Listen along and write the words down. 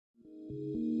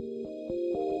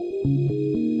My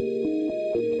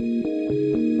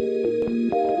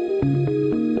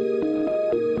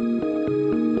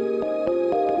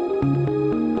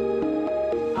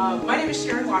name is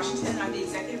Sharon Washington. I'm the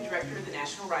Executive Director of the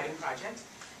National Writing Project,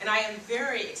 and I am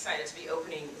very excited to be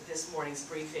opening this morning's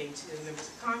briefing to members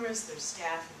of Congress, their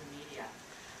staff, and the media.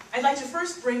 I'd like to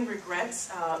first bring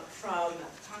regrets from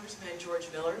Congressman George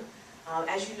Miller.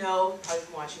 As you know, probably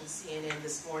from watching CNN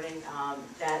this morning,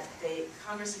 that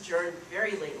Congress adjourned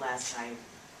very late last night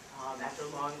after a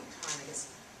long time, I guess,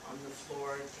 on the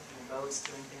floor, taking votes,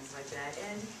 doing things like that.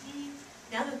 And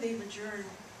now that they've adjourned,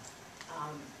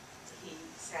 he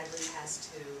sadly has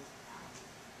to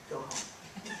go home.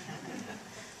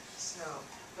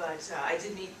 But I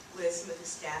did meet with some of his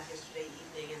staff yesterday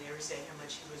evening, and they were saying how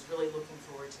much he was really looking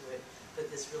forward to it, but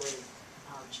this really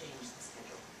changed the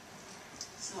schedule.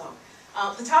 So,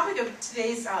 the topic of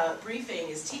today's briefing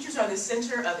is Teachers are the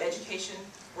Center of Education,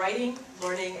 Writing,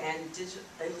 Learning, and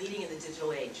Leading in the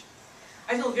Digital Age.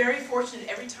 I feel very fortunate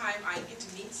every time I get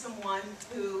to meet someone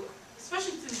who,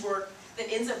 especially through work,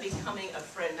 that ends up becoming a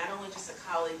friend, not only just a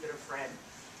colleague, but a friend.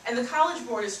 And the College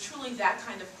Board is truly that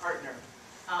kind of partner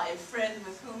and friend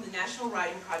with whom the National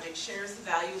Writing Project shares the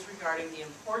values regarding the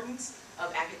importance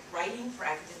of writing for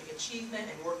academic achievement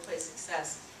and workplace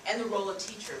success, and the role of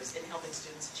teachers in helping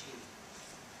students achieve.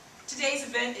 Today's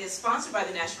event is sponsored by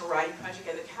the National Writing Project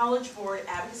and the College Board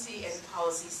Advocacy and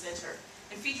Policy Center,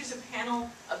 and features a panel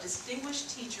of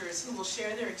distinguished teachers who will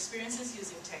share their experiences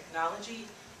using technology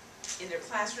in their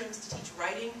classrooms to teach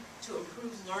writing to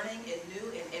improve learning in new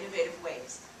and innovative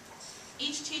ways.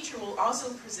 Each teacher will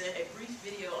also present a brief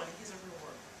video on his or her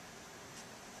work.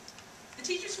 The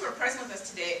teachers who are present with us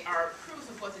today are proof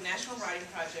of what the National Writing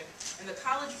Project and the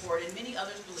College Board and many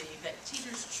others believe, that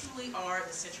teachers truly are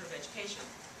the center of education.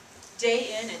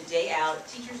 Day in and day out,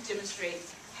 teachers demonstrate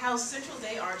how central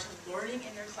they are to learning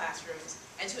in their classrooms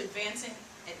and to advancing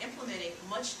and implementing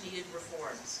much needed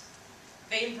reforms.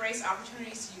 They embrace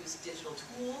opportunities to use digital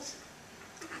tools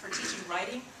for teaching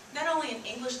writing, not only in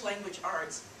English language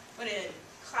arts, but in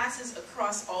classes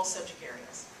across all subject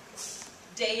areas.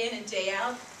 Day in and day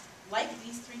out, like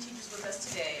these three teachers with us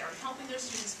today, are helping their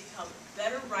students become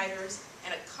better writers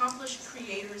and accomplished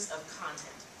creators of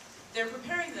content. They're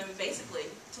preparing them, basically,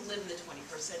 to live in the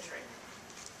 21st century.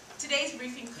 Today's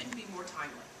briefing couldn't be more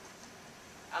timely.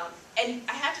 And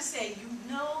I have to say, you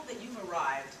know that you've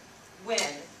arrived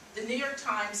when the New York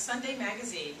Times Sunday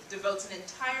magazine devotes an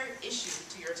entire issue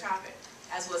to your topic,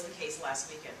 as was the case last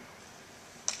weekend.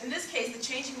 In this case, the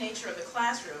changing nature of the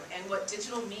classroom and what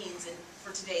digital means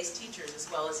for today's teachers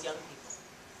as well as young people.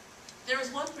 There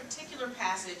was one particular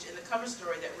passage in the cover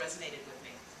story that resonated with me.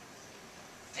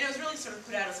 And it was really sort of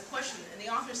put out as a question, and the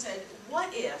author said, what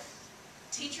if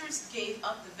teachers gave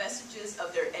up the vestiges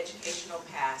of their educational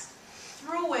past,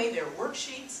 threw away their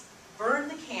worksheets, burned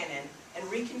the canon, and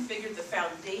reconfigured the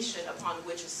foundation upon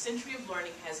which a century of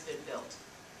learning has been built?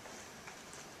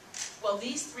 Well,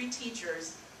 these three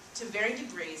teachers, to varying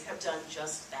degrees, have done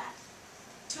just that.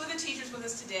 Two of the teachers with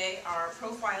us today are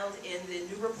profiled in the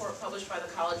new report published by the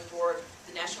College Board,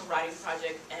 the National Writing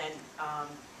Project, and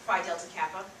Phi Delta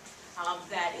Kappa.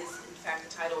 That is, in fact,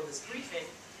 the title of this briefing.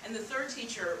 And the third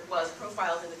teacher was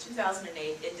profiled in the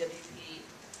 2008 NWP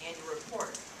annual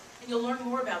report. And you'll learn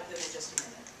more about them in just a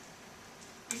minute.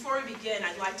 Before we begin,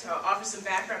 I'd like to offer some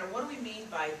background on what do we mean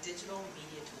by digital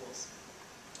media tools,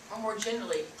 or more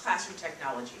generally, classroom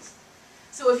technologies.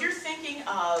 So if you're thinking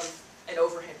of an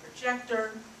overhead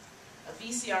projector, a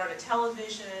VCR on a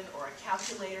television, or a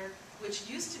calculator, which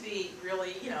used to be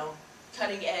really,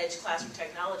 cutting-edge classroom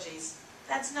technologies,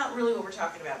 that's not really what we're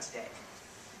talking about today.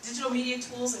 Digital media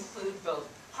tools include both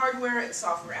hardware and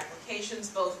software applications,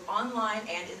 both online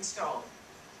and installed.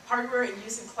 Hardware in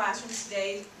use in classrooms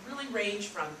today really range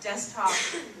from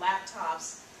desktops,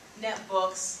 laptops,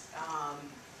 netbooks,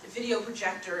 video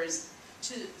projectors,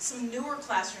 to some newer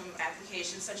classroom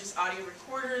applications such as audio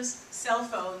recorders, cell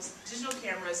phones, digital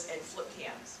cameras, and flip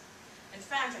cams. In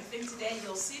fact, I think today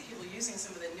you'll see people using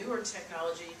some of the newer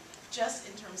technology just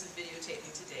in terms of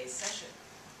videotaping today's session.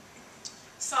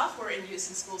 Software in use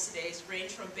in schools today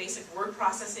range from basic word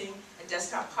processing and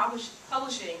desktop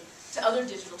publishing to other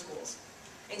digital tools,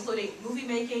 including movie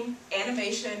making,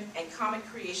 animation, and comic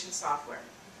creation software.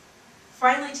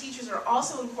 Finally, teachers are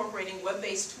also incorporating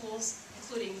web-based tools,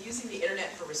 including using the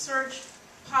internet for research,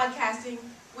 podcasting,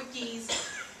 wikis,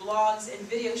 blogs, and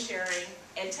video sharing,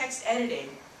 and text editing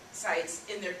sites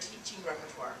in their teaching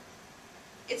repertoire.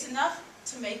 It's enough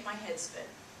to make my head spin.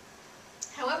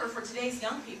 However, for today's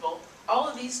young people, all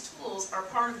of these tools are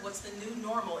part of what's the new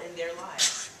normal in their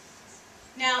lives.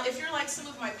 Now, if you're like some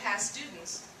of my past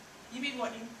students,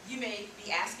 You may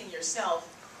be asking yourself,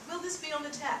 will this be on the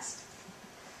test?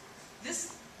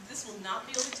 This will not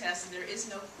be on the test, and there is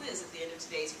no quiz at the end of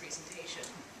today's presentation.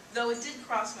 Though it did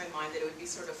cross my mind that it would be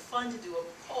sort of fun to do a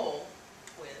poll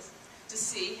quiz to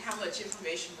see how much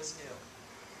information was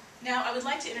new. Now, I would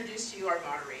like to introduce to you our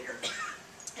moderator,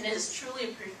 and it is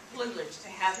truly a privilege to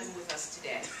have him with us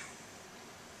today.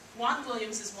 Juan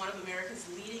Williams is one of America's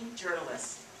leading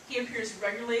journalists. He appears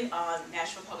regularly on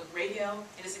National Public Radio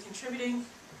and is a contributing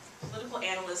political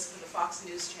analyst for the Fox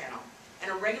News Channel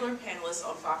and a regular panelist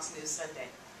on Fox News Sunday.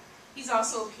 He's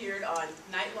also appeared on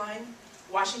Nightline,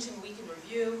 Washington Week in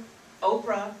Review,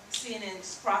 Oprah,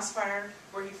 CNN's Crossfire,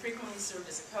 where he frequently served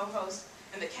as a co-host,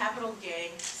 and the Capitol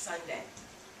Gang Sunday.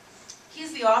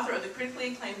 He's the author of the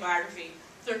critically acclaimed biography,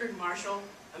 Thurgood Marshall,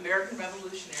 American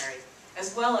Revolutionary,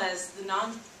 as well as the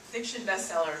non-fiction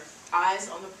bestseller, Eyes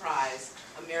on the Prize,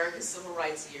 America's Civil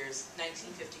Rights Years,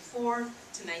 1954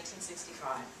 to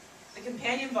 1965, the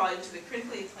companion volume to the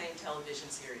critically acclaimed television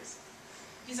series.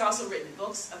 He's also written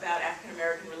books about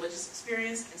African-American religious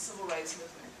experience and civil rights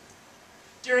movement.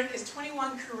 During his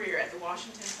 21 career at the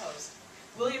Washington Post,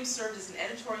 Williams served as an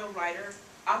editorial writer,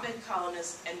 op-ed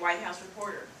columnist, and White House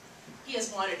reporter. He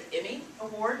has won an Emmy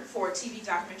Award for TV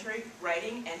documentary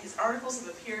writing, and his articles have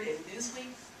appeared in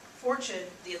Newsweek, Fortune,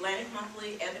 The Atlantic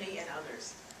Monthly, Ebony, and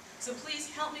others. So please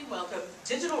help me welcome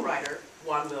digital writer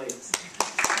Juan Williams.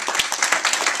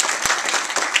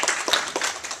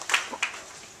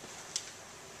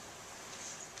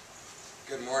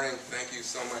 Good morning. Thank you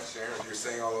so much, Sharon. You're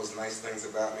saying all those nice things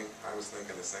about me. I was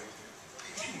thinking the same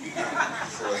thing.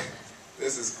 So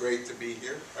this is great to be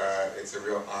here. It's a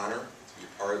real honor to be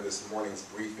part of this morning's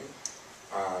briefing.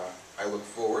 I look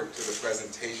forward to the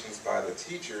presentations by the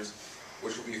teachers,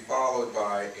 which will be followed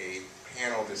by a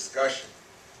panel discussion.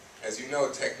 As you know,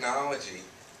 technology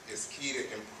is key to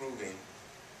improving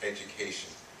education.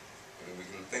 And we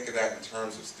can think of that in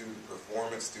terms of student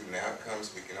performance, student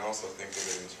outcomes. We can also think of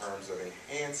it in terms of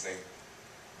enhancing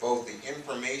both the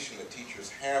information that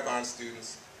teachers have on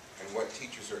students and what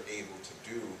teachers are able to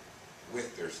do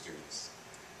with their students.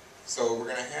 So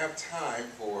we're going to have time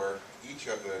for each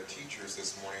of the teachers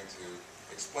this morning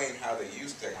to explain how they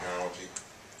use technology,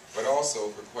 but also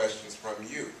for questions from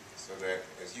you, so that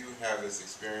as you have this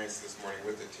experience this morning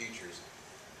with the teachers,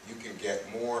 you can get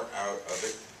more out of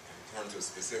it in terms of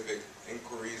specific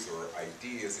inquiries or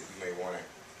ideas that you may want to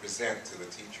present to the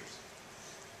teachers.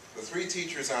 The three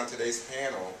teachers on today's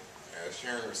panel, as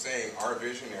Sharon was saying, are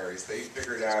visionaries. They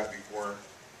figured out before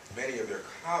many of their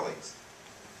colleagues,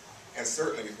 and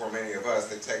certainly before many of us,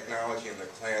 that technology in the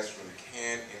classroom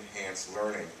can enhance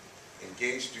learning,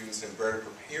 engage students, and better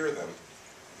prepare them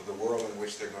for the world in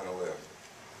which they're going to live.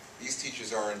 These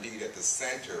teachers are indeed at the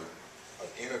center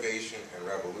of innovation and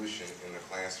revolution in the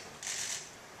classroom.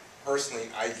 Personally,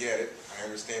 I get it. I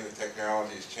understand that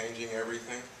technology is changing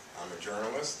everything. I'm a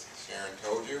journalist, Sharon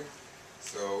told you.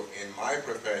 So in my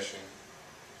profession,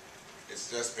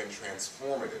 it's just been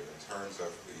transformative in terms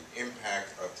of the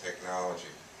impact of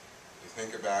technology. You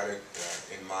think about it,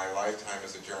 in my lifetime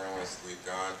as a journalist, we've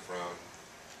gone from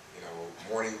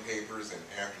morning papers and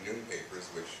afternoon papers,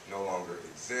 which no longer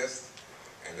exist,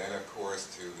 and then of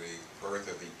course to the birth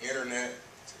of the internet,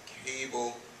 to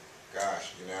cable.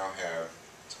 Gosh, you now have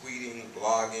tweeting,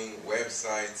 blogging,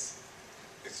 websites.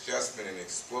 It's just been an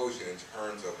explosion in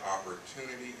terms of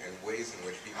opportunity and ways in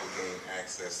which people gain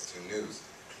access to news.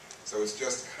 So it's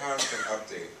just constant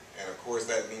update. And of course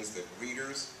that means that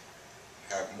readers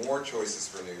have more choices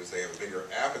for news. They have a bigger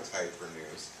appetite for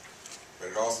news. But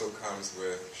it also comes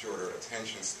with shorter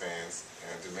attention spans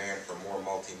and a demand for more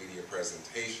multimedia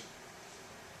presentation.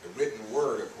 The written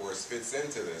word, of course, fits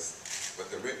into this,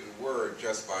 but the written word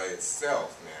just by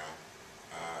itself now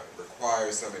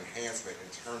requires some enhancement in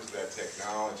terms of that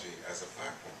technology as a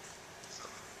platform.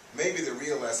 Maybe the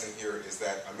real lesson here is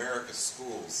that America's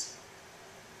schools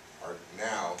are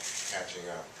now catching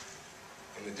up.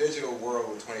 In the digital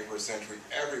world of the 21st century,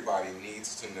 everybody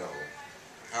needs to know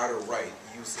how to write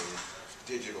using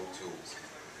digital tools.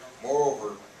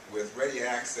 Moreover, with ready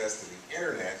access to the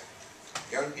internet,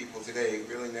 young people today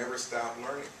really never stop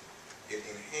learning. It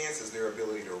enhances their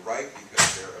ability to write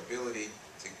because their ability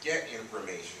to get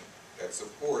information that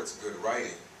supports good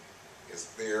writing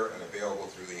is there and available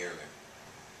through the internet.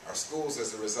 Our schools,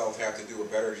 as a result, have to do a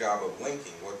better job of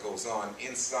linking what goes on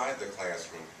inside the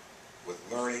classroom with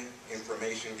learning,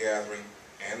 information gathering,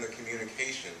 and the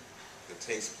communication that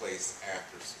takes place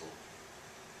after school.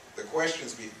 The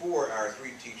questions before our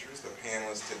three teachers, the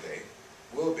panelists today,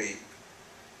 will be,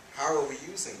 how are we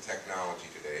using technology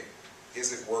today?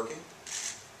 Is it working?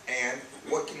 And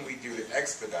what can we do to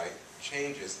expedite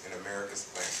changes in America's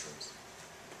classrooms?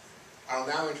 I'll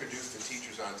now introduce the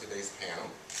teachers on today's panel.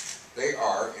 They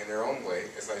are, in their own way,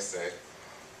 as I said,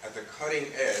 at the cutting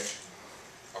edge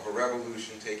of a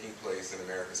revolution taking place in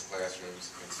America's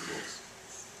classrooms and schools.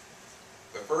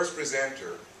 The first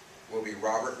presenter will be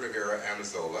Robert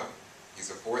Rivera-Amezola. He's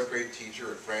a 4th grade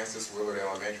teacher at Francis Willard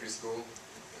Elementary School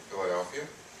in Philadelphia.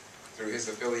 Through his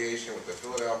affiliation with the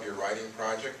Philadelphia Writing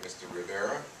Project, Mr.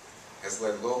 Rivera has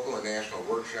led local and national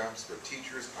workshops for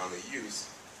teachers on the use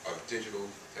of digital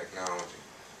technology.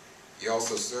 He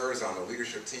also serves on the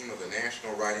leadership team of the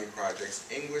National Writing Project's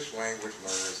English Language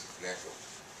Learners Network.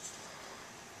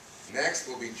 Next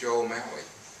will be Joel Malley.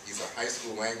 He's a high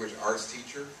school language arts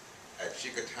teacher at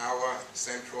Chickasaw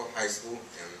Central High School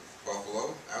in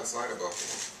Buffalo, outside of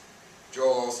Buffalo.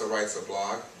 Joel also writes a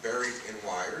blog, Buried in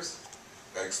Wires,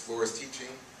 that explores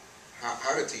teaching,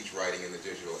 how to teach writing in the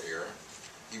digital era.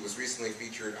 He was recently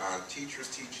featured on Teachers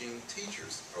Teaching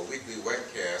Teachers, a weekly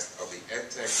webcast of the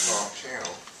EdTech Talk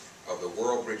channel of the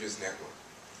World Bridges Network.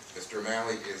 Mr.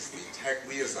 Malley is the tech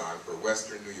liaison for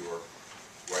Western New York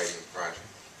Writing Project.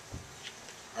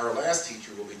 Our last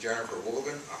teacher will be Jennifer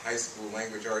Woollven, a high school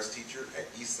language arts teacher at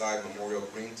Eastside Memorial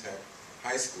Green Tech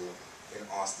High School in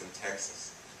Austin,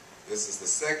 Texas. This is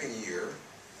the 2nd year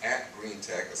at Green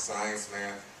Tech, a science,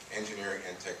 math, engineering,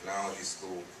 and technology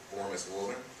school for Ms.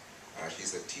 Woollven.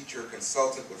 She's a teacher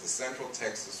consultant with the Central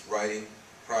Texas Writing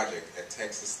Project at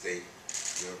Texas State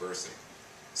University.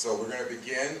 So we're going to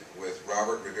begin with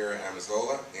Robert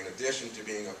Rivera-Amezola. In addition to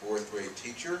being a 4th grade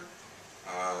teacher,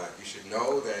 you should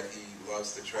know that he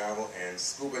loves to travel and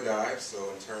scuba dive, so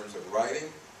in terms of writing,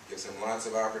 gives him lots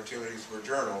of opportunities for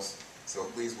journals. So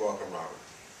please welcome Robert.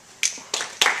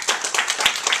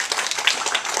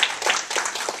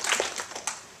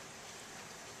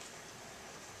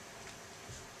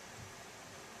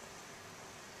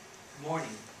 Good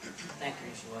morning. Thank you,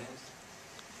 Mr. Williams.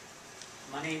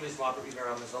 My name is Robert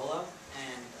Rivera-Amezola,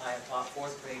 and I have taught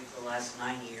 4th grade for the last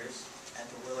 9 years at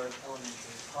the Willard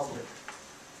Elementary Public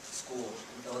School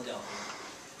in Philadelphia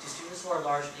to students who are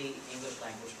largely English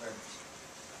language learners.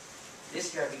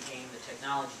 This year I became the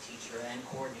technology teacher and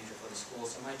coordinator for the school,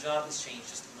 so my job has changed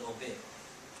just a little bit.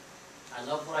 I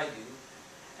love what I do,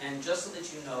 and just so that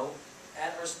you know,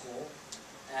 at our school,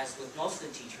 as with most of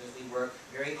the teachers, we work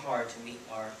very hard to meet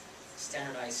our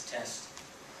standardized test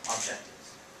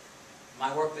objectives. My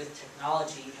work with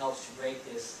technology helps to break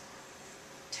this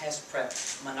test prep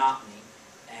monotony,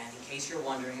 and in case you're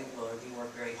wondering, at Willard, we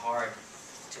work very hard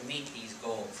to meet these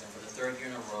goals, and for the 3rd year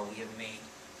in a row, we have made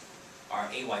our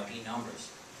AYP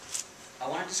numbers. I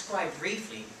want to describe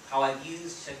briefly how I've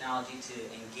used technology to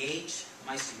engage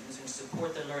my students and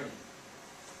support their learning.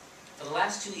 For the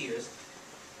last 2 years,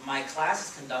 my class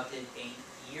has conducted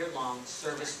a year-long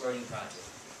service learning project.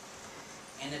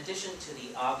 In addition to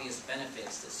the obvious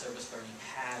benefits that service learning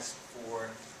has for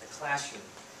the classroom,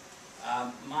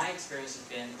 my experience has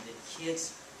been that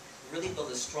kids really build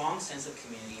a strong sense of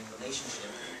community and relationship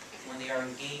when they are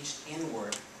engaged in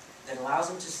work that allows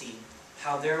them to see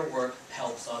how their work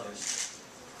helps others.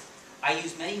 I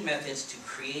use many methods to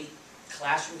create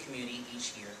classroom community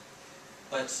each year,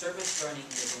 but service learning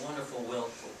is a wonderful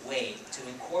way to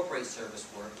incorporate service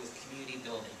work with community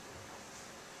building.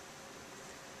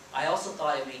 I also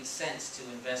thought it made sense to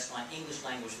invest my English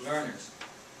language learners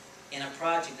in a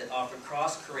project that offered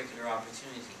cross-curricular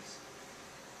opportunities.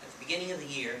 At the beginning of the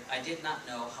year, I did not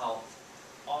know how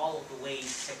all of the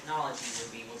ways technology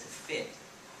would be able to fit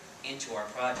into our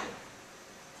project.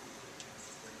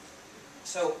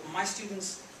 So my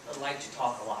students like to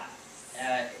talk a lot,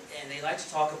 and they like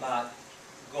to talk about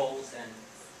goals and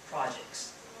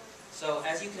projects. So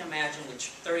as you can imagine, with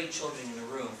 30 children in the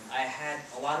room, I had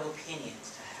a lot of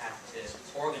opinions to have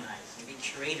to organize and be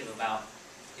creative about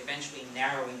eventually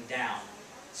narrowing down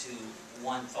to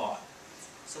one thought.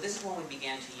 So this is when we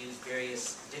began to use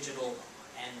various digital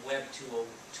and web tools.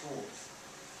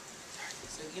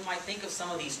 So you might think of some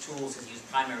of these tools as used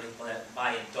primarily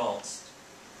by adults,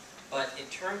 but it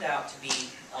turned out to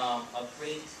be a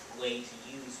great way to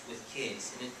use with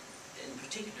kids. And in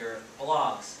particular,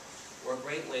 blogs were a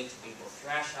great way to be able to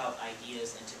thrash out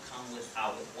ideas and to come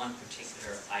out with one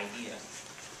particular idea.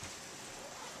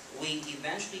 We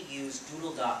eventually used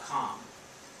Doodle.com,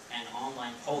 an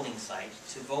online polling site,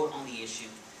 to vote on the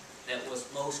issue that was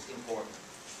most important.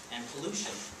 And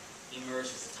pollution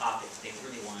emerged as a topic they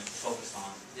really wanted to focus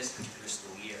on this particular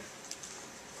school year.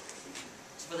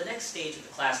 So for the next stage of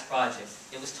the class project,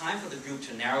 it was time for the group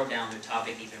to narrow down their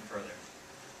topic even further.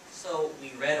 So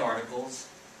we read articles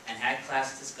and had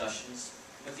class discussions,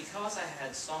 but because I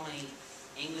had so many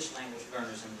English language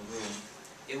learners in the room,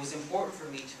 it was important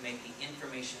for me to make the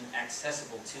information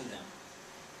accessible to them.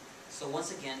 So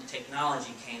once again, technology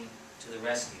came to the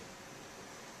rescue.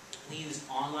 We used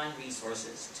online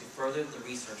resources to further the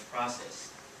research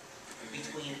process.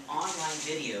 Between online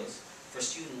videos for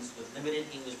students with limited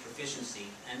English proficiency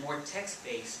and more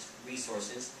text-based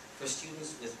resources for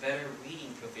students with better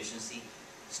reading proficiency,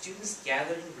 students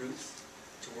gathered in groups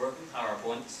to work in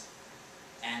PowerPoints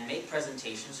and make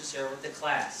presentations to share with the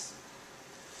class.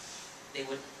 They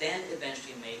would then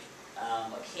eventually make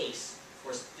a case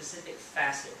for a specific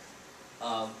facet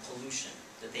of pollution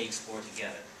that they explored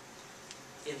together.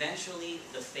 Eventually,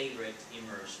 the favorite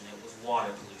emerged, and it was water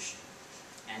pollution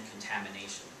and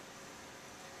contamination.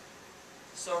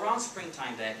 So around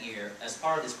springtime that year, as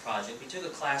part of this project, we took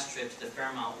a class trip to the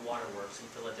Fairmount Waterworks in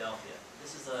Philadelphia.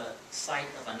 This is a site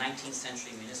of a 19th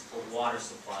century municipal water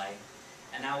supply,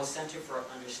 and now a center for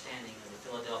understanding of the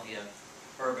Philadelphia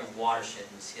urban watershed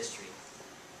and its history.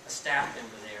 A staff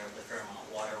member there of the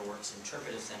Fairmount Waterworks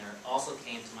Interpretive Center also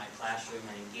came to my classroom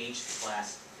and engaged the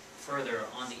class further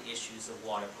on the issues of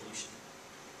water pollution.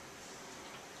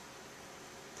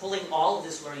 Pulling all of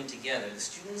this learning together, the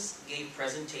students gave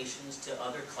presentations to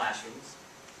other classrooms.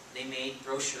 They made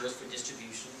brochures for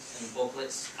distribution and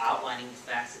booklets outlining the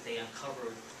facts that they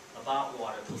uncovered about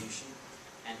water pollution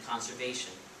and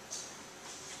conservation.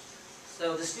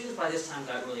 So the students by this time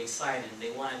got really excited, and they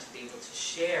wanted to be able to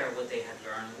share what they had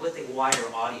learned with a wider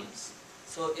audience.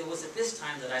 So it was at this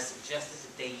time that I suggested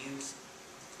that they use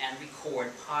and record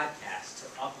podcasts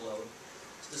to upload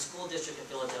to the School District of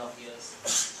Philadelphia's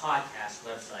podcast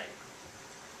website.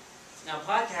 Now,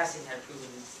 podcasting had proven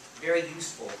very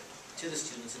useful to the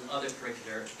students in other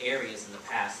curricular areas in the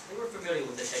past. They were familiar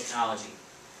with the technology.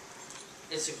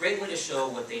 It's a great way to show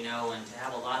what they know and to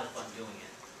have a lot of fun doing it.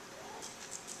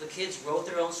 The kids wrote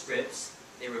their own scripts,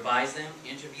 they revised them,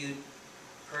 interviewed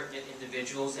pertinent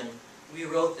individuals, and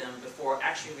rewrote them before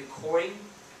actually recording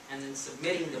and then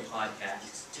submitting the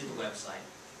podcasts to the website.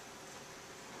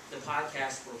 The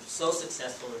podcasts were so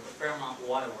successful that the Fairmount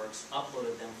Waterworks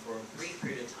uploaded them for a brief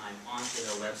period of time onto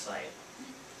their website.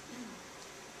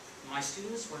 My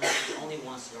students were not the only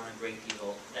ones to learn a great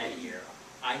deal that year.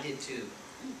 I did too.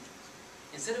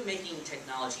 Instead of making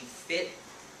technology fit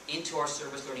into our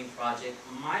service learning project,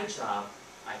 my job,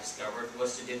 I discovered,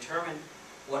 was to determine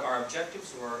what our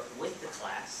objectives were with the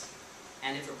class,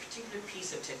 and if a particular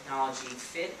piece of technology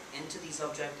fit into these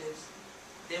objectives,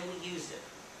 then we used it.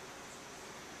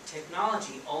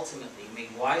 Technology ultimately made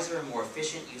wiser and more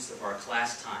efficient use of our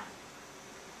class time.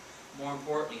 More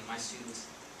importantly, my students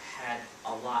had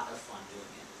a lot of fun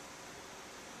doing it.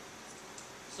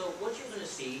 So what you're going to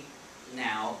see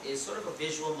now is sort of a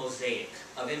visual mosaic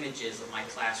of images of my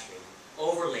classroom,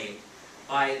 overlaid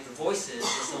by the voices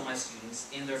of some of my students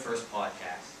in their first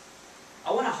podcast.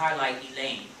 I want to highlight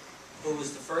Elaine, who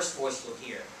was the first voice you'll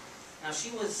hear. Now,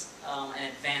 she was an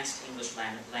advanced English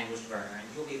language learner, and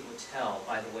you'll be able to tell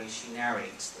by the way she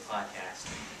narrates the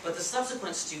podcast. But the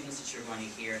subsequent students that you're going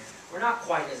to hear were not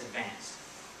quite as advanced,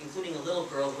 including a little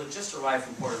girl who had just arrived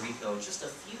from Puerto Rico just a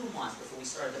few months before we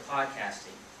started the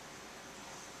podcasting.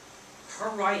 Her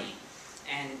writing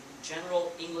and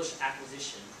general English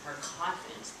acquisition, her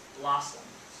confidence blossomed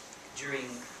during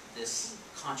this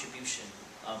contribution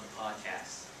of the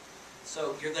podcast.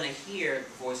 So you're going to hear the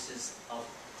voices of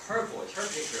her voice, her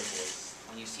particular voice,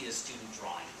 when you see the student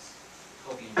drawings.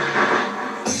 Hope you enjoy it.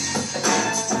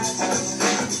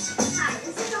 Hi,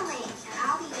 this is Elaine, and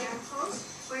I'll be your host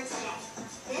for today.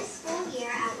 This school year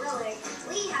at Willard,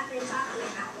 we have been talking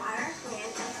about water,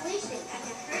 land, and pollution, and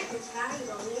have heard this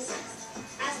valuable resource.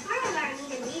 As part of our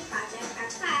Need and Read project, our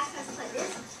class has put this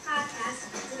podcast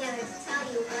together to tell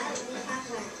you what we have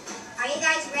learned. Are you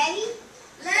guys ready?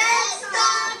 Let's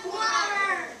talk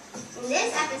water! In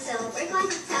this episode, we're going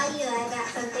to tell you about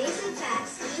some basic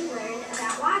facts we learned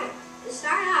about water. To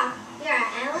start off, here are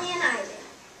Emily and Ivan.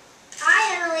 Hi,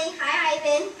 Emily. Hi,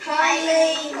 Ivan. Hi,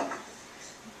 Elaine.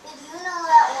 Did you know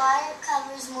that water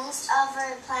covers most of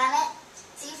our planet?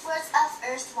 3/4 of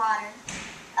Earth's water.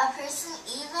 A person,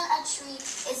 even a tree,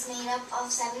 is made up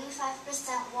of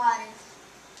 75% water.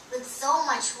 With so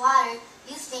much water,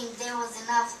 you think there was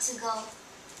enough to go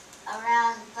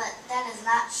around, but that is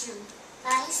not true.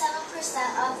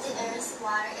 97% of the Earth's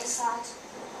water is salt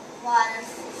water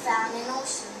found in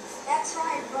oceans. That's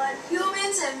right, but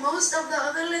humans and most of the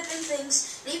other living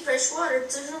things need fresh water to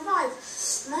survive.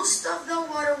 Most of the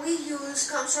water we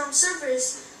use comes from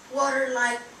surface water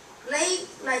like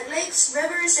lakes,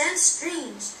 rivers, and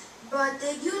streams. But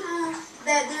did you know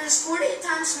that there's 48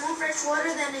 times more fresh water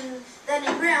than in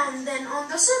ground than on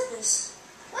the surface?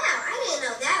 Wow, I didn't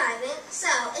know that, Ivan. So,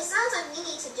 it sounds like we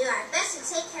need to do our best to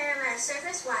take care of our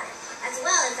surface water, as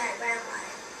well as our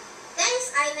groundwater.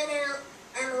 Thanks, Ivan and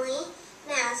Emily.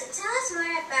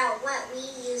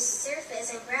 use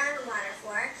surface and groundwater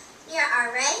for. Here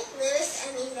are Ray, Lewis,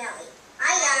 and Malley.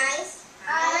 Hi guys!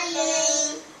 Hi.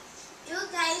 You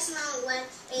guys know what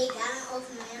a gallon of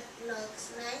milk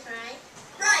looks like, right?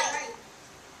 Right.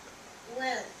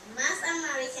 Well, most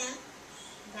Americans,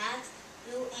 that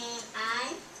you and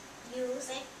I, use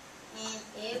it an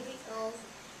average of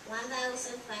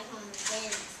 1,500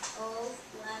 gallons of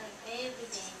water every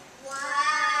day.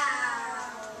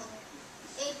 Wow.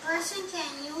 A person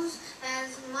can use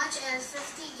as much as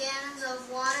 50 gallons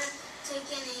of water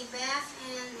taking a bath,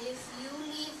 and if you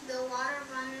leave the water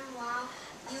running while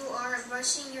you are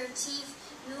brushing your teeth,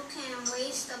 you can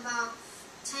waste about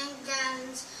 10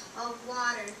 gallons of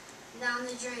water down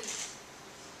the drain.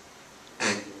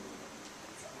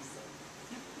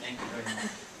 Thank you very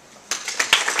much.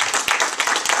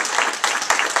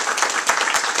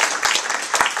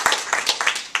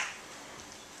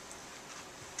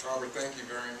 Robert, thank you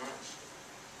very much.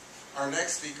 Our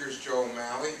next speaker is Joe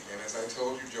Malley, and as I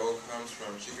told you, Joe comes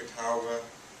from Chicotauga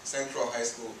Central High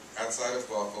School outside of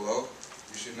Buffalo.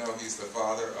 You should know he's the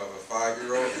father of a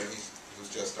 5-year-old and who's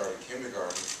just started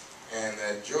kindergarten, and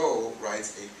that Joe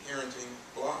writes a parenting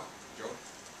blog. Joe?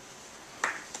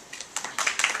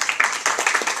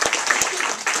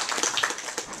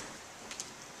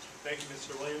 Thank you,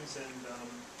 Mr. Williams, and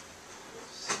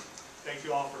thank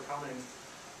you all for coming.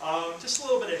 Just a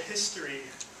little bit of history.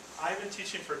 I've been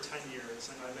teaching for 10 years,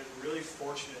 and I've been really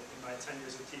fortunate in my 10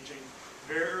 years of teaching.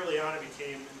 Very early on, I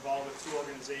became involved with 2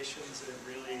 organizations that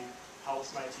really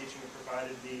helped my teaching and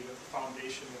provided me with the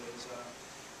foundation that has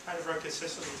kind of run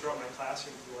consistently throughout my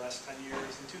classroom for the last 10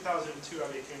 years. In 2002, I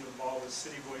became involved with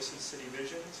City Voices, City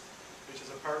Visions, which is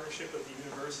a partnership with the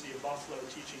University of Buffalo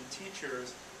teaching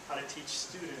teachers how to teach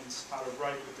students how to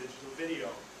write with digital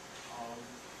video.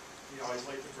 I always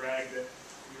like to brag that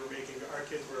our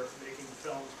kids were making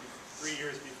films 3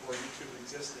 years before YouTube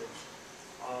existed.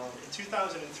 In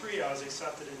 2003, I was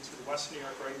accepted into the Western New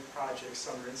York Writing Project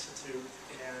Summer Institute,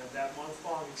 and that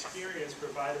month-long experience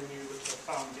provided me with the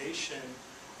foundation,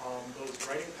 those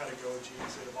writing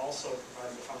pedagogies that have also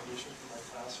provided the foundation for my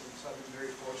classroom, so I've been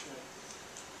very fortunate.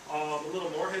 A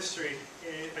little more history.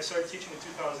 I started teaching in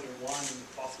 2001 in the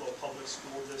Buffalo Public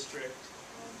School District.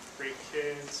 Great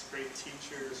kids, great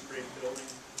teachers, great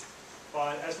building.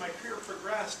 But as my career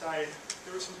progressed,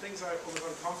 there were some things I was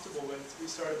uncomfortable with. We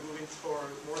started moving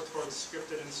more towards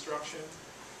scripted instruction.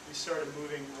 We started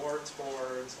moving more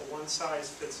towards a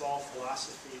one-size-fits-all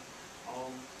philosophy.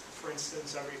 For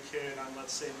instance, every kid on,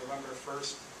 let's say, November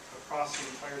 1st, across the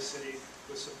entire city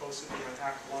was supposed to be on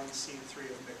Act 1, Scene 3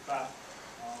 of Macbeth.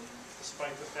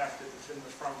 Despite the fact that the kid in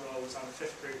the front row was on a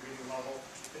 5th grade reading level,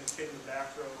 and the kid in the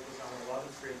back row was on an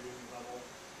 11th grade reading level.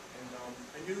 And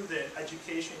I knew that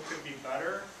education could be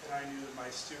better, and I knew that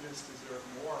my students deserved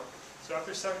more. So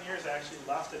after 7 years, I actually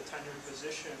left a tenured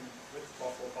position with the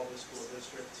Buffalo Public School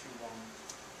District to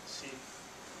seek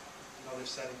another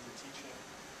setting to teach in.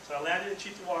 So I landed at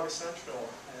Cheektowaga Central,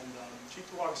 and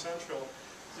Cheektowaga Central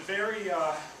is a very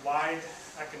wide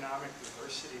economic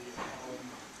diversity.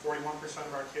 41%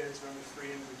 of our kids are in the free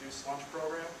and reduced lunch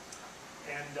program.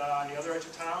 And on the other edge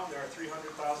of town, there are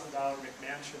 $300,000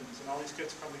 McMansions, and all these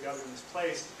kids come together in this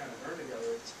place to kind of learn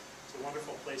together. It's a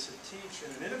wonderful place to teach and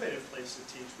an innovative place to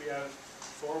teach. We have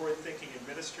forward-thinking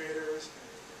administrators.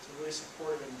 It's a really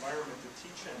supportive environment to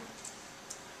teach in.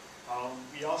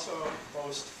 We also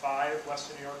boast 5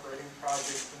 Western New York Writing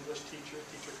Project English teacher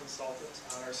consultants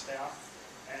on our staff.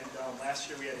 And last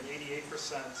year we had an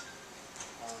 88%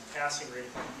 passing rate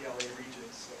in the ELA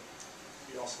regions. So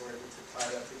we also were able to tie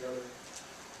that together.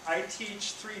 I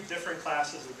teach 3 different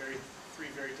classes of 3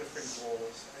 very different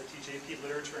goals. I teach AP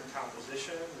Literature and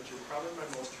Composition, which is probably my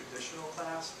most traditional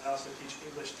class. I also teach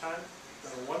English 10, and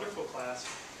a wonderful class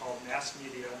called Mass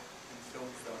Media and Film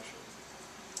Production.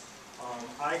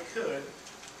 I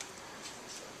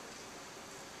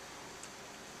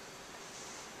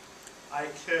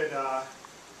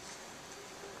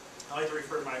like to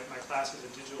refer to my class as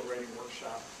a digital writing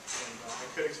workshop, and I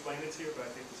could explain it to you, but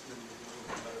I think this movie would do a little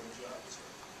bit better of a job. So.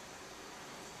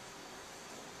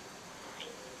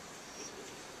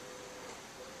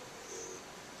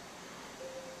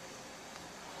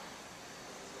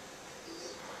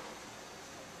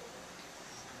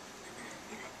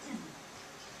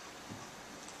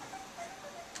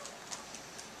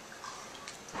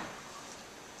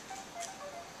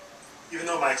 Even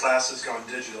though my class has gone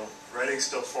digital, writing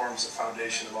still forms the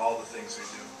foundation of all the things we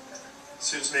do.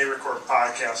 Students may record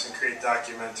podcasts and create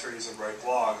documentaries and write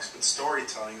blogs, but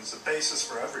storytelling is the basis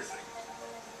for everything.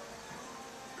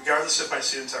 Regardless if my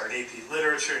students are in AP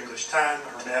Literature, English 10,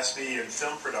 or Mass Media and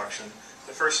Film Production,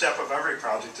 the first step of every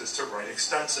project is to write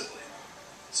extensively.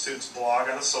 Students blog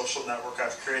on a social network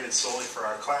I've created solely for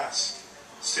our class.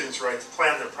 Students write to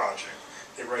plan their project.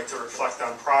 They write to reflect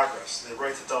on progress. They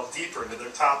write to delve deeper into their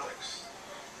topics.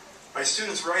 My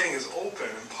students' writing is open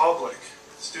and public.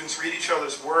 Students read each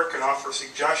other's work and offer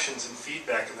suggestions and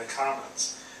feedback in the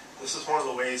comments. This is one of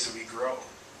the ways that we grow.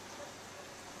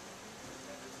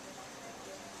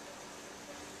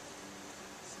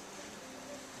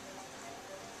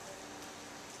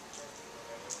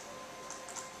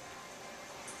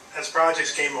 As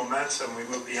projects gain momentum, we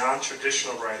move beyond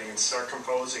traditional writing and start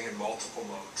composing in multiple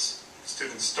modes.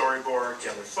 Students storyboard,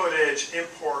 gather footage,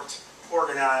 import,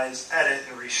 organize, edit,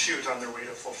 and reshoot on their way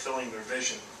to fulfilling their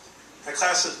vision. My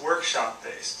class is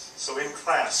workshop-based, so in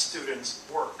class, students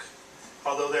work.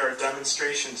 Although there are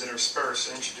demonstrations interspersed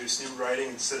to introduce new writing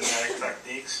and cinematic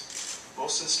techniques,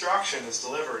 most instruction is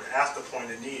delivered at the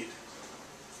point of need.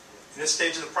 In this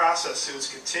stage of the process,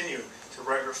 students continue to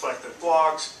write reflective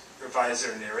blogs, revise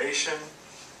their narration,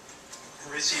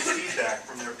 and receive feedback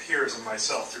from their peers and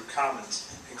myself through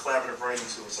comments and collaborative writing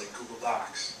tools like Google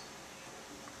Docs.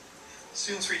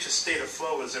 Students reach a state of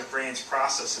flow as their brains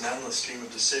process an endless stream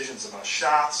of decisions about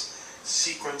shots,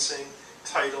 sequencing,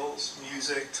 titles,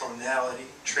 music, tonality,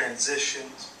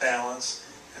 transitions, balance,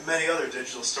 and many other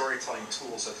digital storytelling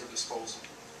tools at their disposal.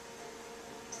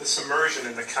 This immersion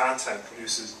in the content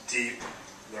produces deep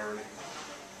learning.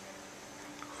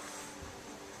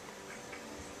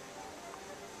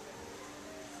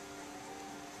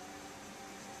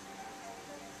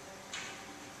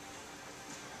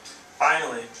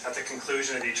 Finally, at the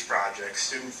conclusion of each project,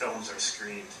 student films are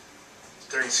screened.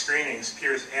 During screenings,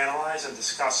 peers analyze and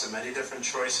discuss the many different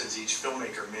choices each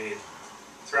filmmaker made.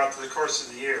 Throughout the course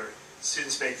of the year,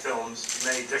 students make films in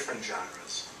many different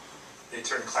genres. They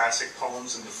turn classic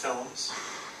poems into films.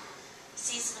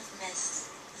 Season of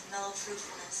mist with mellow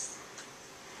fruitfulness.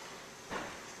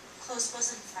 Close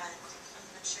bosom front of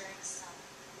maturing sun.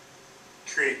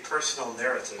 Create personal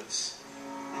narratives.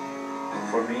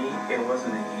 For me, it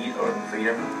wasn't a heat or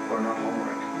freedom or no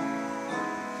homework.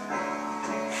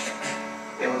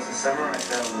 It was the summer I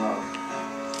fell in love.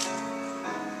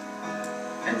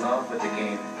 In love with the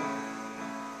game.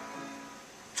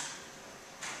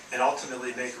 And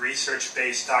ultimately make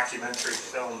research-based documentary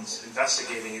films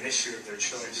investigating an issue of their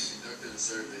choice. We conducted a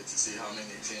survey to see how many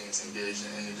teens engage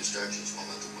in any distractions while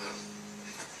at the wheel.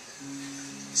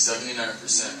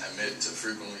 79% admit to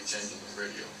frequently changing the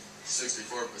radio. 64%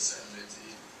 admit to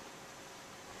eat.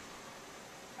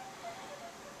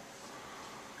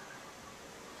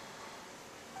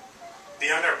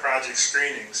 Beyond our project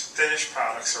screenings, finished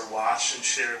products are watched and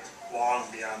shared long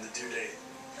beyond the due date.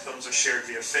 Films are shared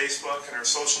via Facebook, and our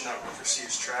social network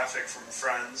receives traffic from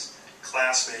friends,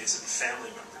 classmates, and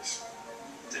family members.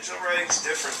 Digital writing is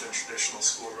different than traditional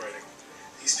school writing.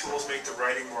 These tools make the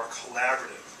writing more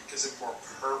collaborative because it more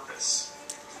purpose.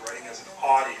 The writing has an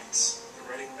audience. The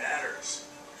writing matters.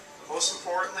 But most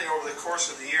importantly, over the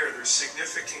course of the year, there's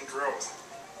significant growth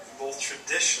in both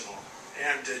traditional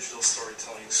and digital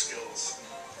storytelling skills.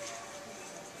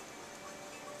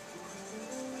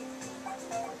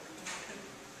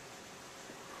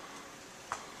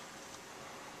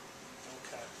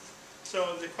 Okay.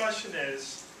 So the question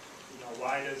is,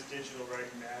 why does digital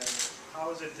writing matter? How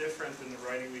is it different than the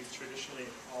writing we've traditionally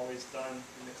always done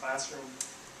in the classroom?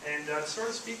 And to sort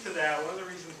of speak to that, one of the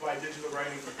reasons why digital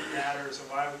writing matters and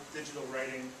why digital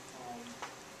writing,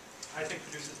 I think,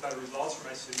 produces better results for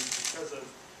my students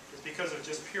is because of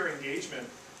just pure engagement.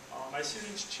 My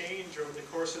students change over the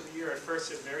course of the year. At first,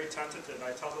 they're very tentative.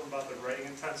 I tell them about the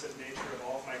writing-intensive nature of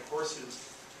all of my courses,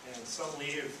 and some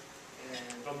leave,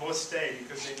 but most stay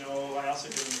because they know I also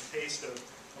give them a taste of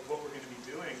what we're going to be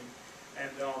doing. And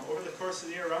over the course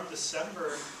of the year, around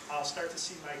December, I'll start to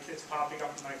see my kids popping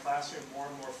up in my classroom more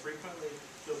and more frequently.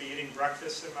 They'll be eating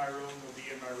breakfast in my room. They'll be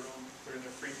in my room during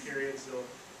their free periods. They'll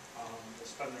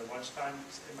spend their lunchtime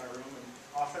in my room, and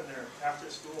often they're after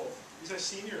school. These are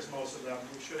seniors, most of them,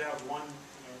 who should have one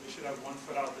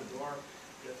foot out the door,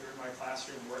 yet they're in my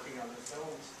classroom working on their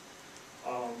films.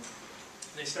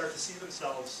 They start to see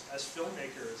themselves as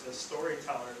filmmakers, as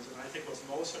storytellers, and I think what's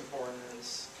most important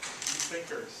is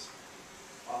thinkers.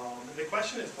 And the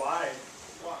question is why?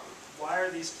 Why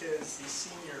are these kids, these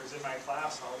seniors in my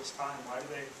class all this time? Why do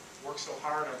they work so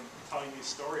hard on telling these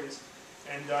stories?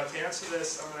 And to answer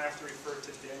this, I'm going to have to refer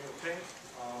to Daniel Pink.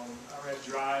 I read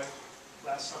Drive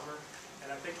last summer,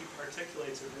 and I think he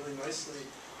articulates it really nicely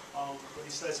when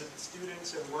he says that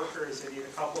students and workers, they need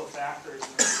a couple of factors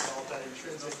in order to develop that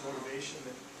intrinsic motivation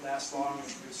that lasts long and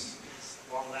produces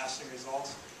long-lasting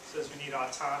results. He says we need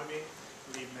autonomy,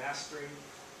 we need mastery,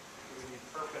 we need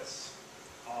purpose.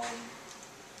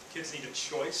 Kids need a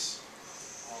choice.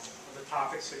 the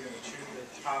topics they're going to choose,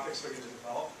 the topics they're going to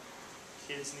develop.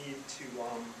 Kids need to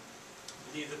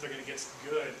believe that they're going to get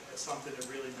good at something that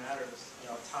really matters,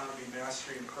 autonomy,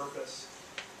 mastery, and purpose.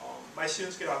 My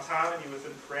students get autonomy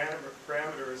within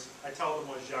parameters. I tell them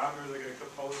what genre they're going to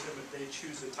compose in, but they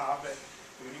choose the topic.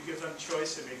 When you give them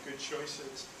choice, they make good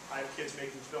choices. I have kids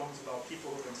making films about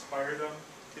people who've inspired them,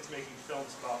 kids making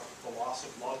films about the loss of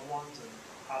loved ones and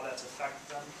how that's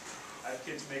affected them. I have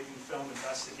kids making film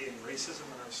investigating racism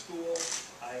in our school.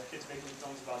 I have kids making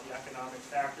films about the economic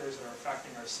factors that are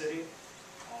affecting our city.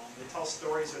 They tell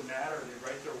stories that matter. They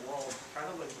write their world kind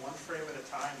of like one frame at a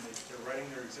time. They're writing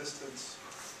their existence.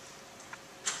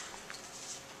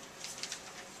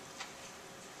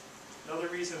 Another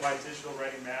reason why digital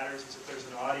writing matters is that there's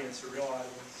an audience, a real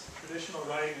audience. Traditional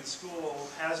writing in school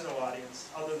has no audience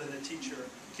other than the teacher.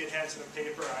 The kid hands in a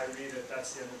paper, I read it,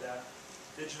 that's the end of that.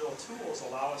 Digital tools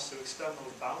allow us to extend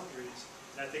those boundaries,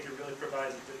 and I think it really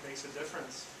makes a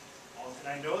difference. And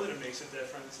I know that it makes a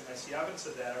difference, and I see evidence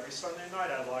of that. Every Sunday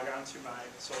night I log on to my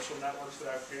social networks that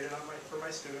I've created for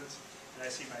my students, and I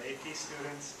see my AP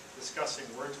students discussing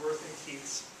Wordsworth and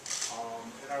Keats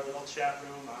in our little chat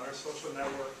room on our social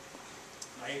network.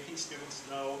 My AP students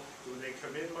know when they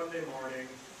come in Monday morning,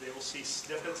 they will see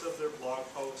snippets of their blog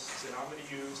posts and I'm going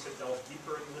to use to delve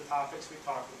deeper into the topics we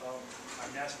talked about. My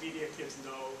mass media kids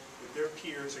know that their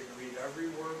peers are going to read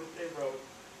every word that they wrote.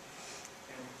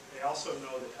 And they also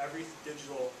know that every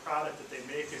digital product that they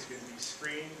make is going to be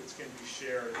screened, it's going to be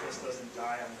shared. It just doesn't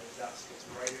die on their desk. It's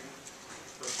writing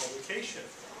for publication.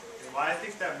 And why I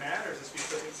think that matters is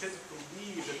because the kids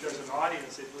believe that there's an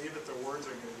audience. They believe that their words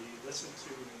are going to be listened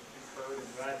to and heard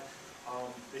and read.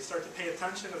 They start to pay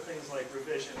attention to things like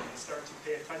revision. They start to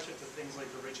pay attention to things like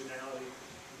originality.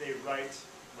 They write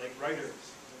like writers.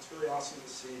 It's really awesome to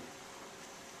see.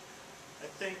 I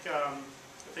think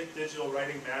digital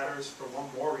writing matters for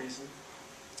one more reason,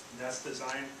 and that's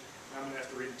design. And I'm going to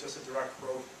have to read just a direct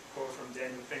quote from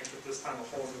Daniel Pink, but this time A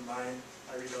Whole New Mind.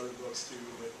 I read other books too,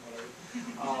 but whatever.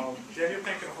 Daniel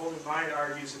Pink in A Whole New Mind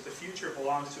argues that the future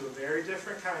belongs to a very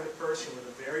different kind of person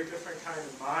with a very different kind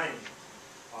of mind.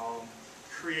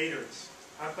 Creators,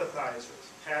 empathizers,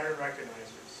 pattern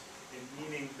recognizers, and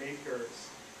meaning makers.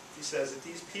 He says that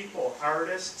these people,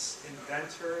 artists,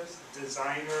 inventors,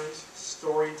 designers,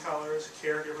 storytellers,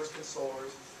 caregivers,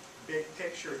 consolers, big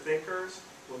picture thinkers,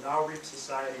 will now reap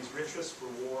society's richest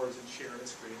rewards and share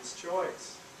its greatest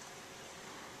joys.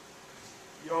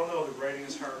 You all know that writing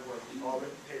is hard work. We've all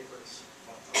written papers.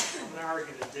 I'm going to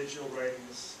argue that digital writing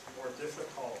is more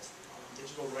difficult.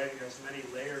 Digital writing has many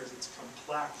layers. It's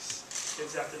complex.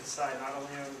 Kids have to decide not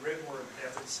only on the written word, but they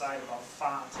have to decide about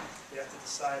font. They have to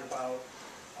decide about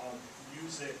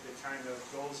music that kind of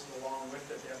goes along with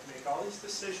it. They have to make all these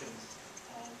decisions.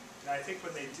 And I think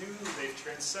when they do, they've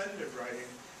transcended writing.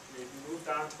 They've moved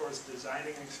on towards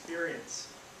designing an experience.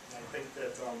 And I think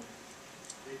that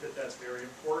that's very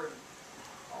important.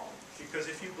 Because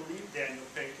if you believe Daniel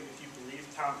Pink, and if you believe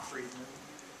Tom Friedman,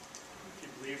 if you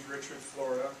believe Richard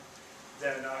Florida,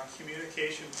 then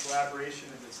communication, collaboration,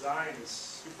 and design is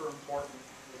super important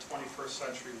in the 21st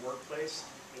century workplace.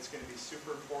 It's going to be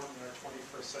super important in our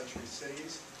 21st century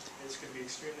cities. It's going to be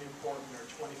extremely important in our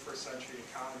 21st century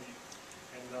economy.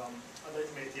 And I'd like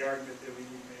to make the argument that we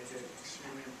need to make it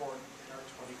extremely important in our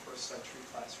 21st century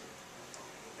classroom.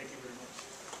 Thank you very much.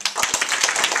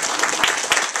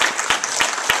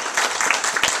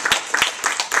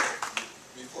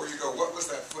 Before you go, what was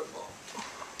that football?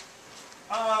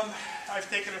 I've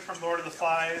taken it from Lord of the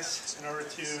Flies in order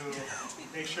to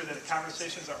make sure that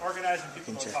conversations are organized and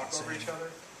people don't talk over each other.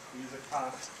 We use a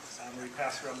font where we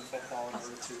pass around the football in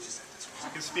order to...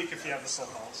 You can speak if you have the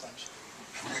football, essentially.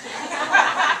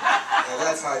 Well,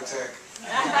 that's high tech.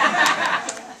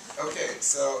 Okay,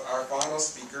 so our final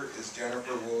speaker is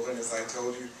Jennifer Woollven. As I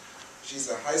told you, she's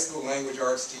a high school language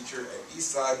arts teacher at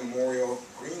Eastside Memorial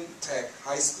Green Tech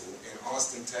High School in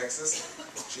Austin, Texas.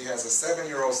 She has a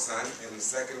 7-year-old son in the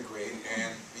 2nd grade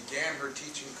and began her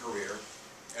teaching career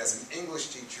as an English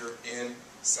teacher in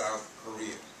South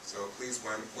Korea. So please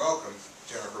welcome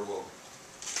Jennifer Woollven.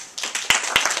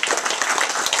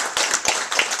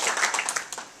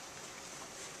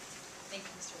 Thank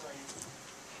you, Mr. Williams.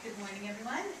 Good morning,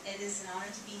 everyone. It is an honor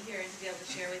to be here and to be able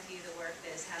to share with you the work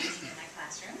that is happening in my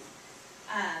classroom.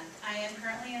 I am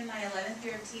currently in my 11th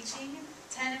year of teaching.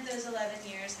 10 of those 11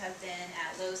 years have been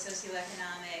at low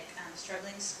socioeconomic,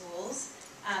 struggling schools.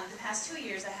 The past 2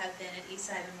 years I have been at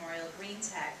Eastside Memorial Green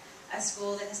Tech, a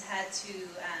school that has had to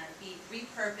be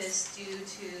repurposed due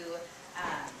to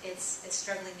its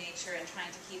struggling nature and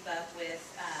trying to keep up with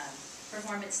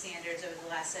performance standards over the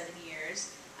last 7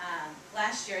 years.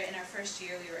 last year, in our first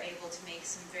year, we were able to make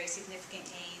some very significant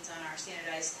gains on our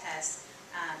standardized tests,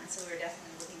 and so we're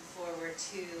definitely looking forward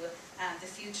to the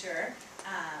future.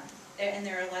 And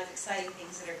there are a lot of exciting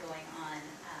things that are going on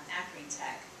at Green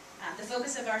Tech. The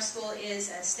focus of our school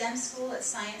is a STEM school.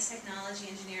 It's science, technology,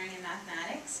 engineering, and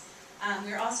mathematics.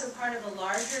 We're also part of a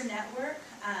larger network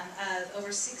of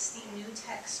over 60 new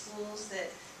tech schools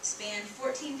that span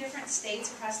 14 different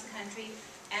states across the country.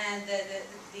 And the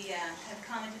kind of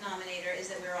common denominator is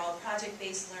that we're all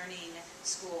project-based learning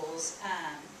schools.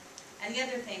 And the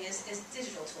other thing is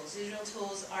digital tools. Digital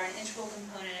tools are an integral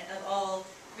component of all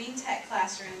Green Tech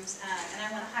classrooms, and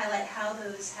I want to highlight how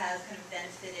those have kind of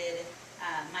benefited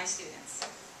my students.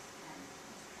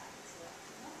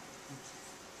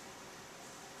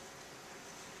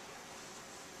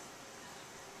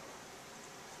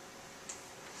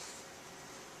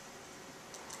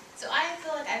 So I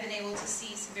feel like I've been able to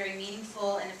see some very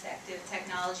meaningful and effective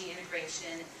technology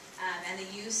integration and the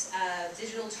use of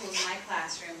digital tools in my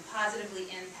classroom positively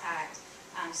impact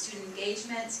student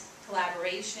engagement,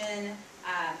 collaboration,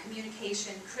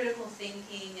 communication, critical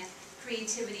thinking,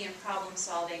 creativity, and problem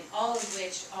solving, all of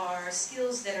which are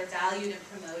skills that are valued and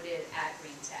promoted at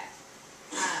Green Tech.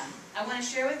 I want to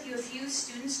share with you a few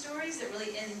student stories that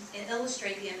really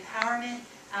illustrate the empowerment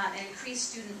and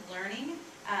increased student learning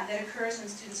that occurs when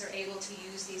students are able to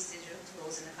use these digital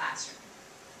tools in the classroom.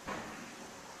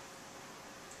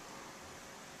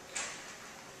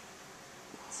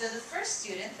 So the first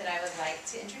student that I would like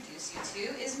to introduce you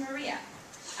to is Maria.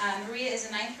 Maria is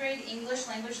a 9th grade English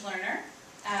language learner.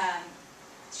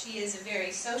 She is a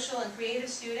very social and creative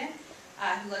student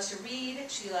who loves to read,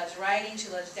 she loves writing, she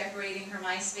loves decorating her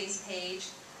MySpace page.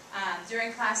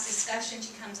 During class discussion,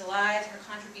 she comes alive, her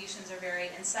contributions are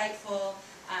very insightful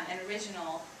and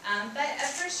original. But at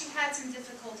first she had some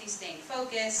difficulty staying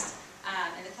focused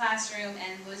in the classroom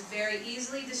and was very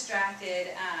easily distracted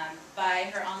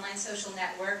by her online social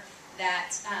network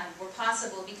that were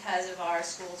possible because of our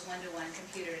school's 1-to-1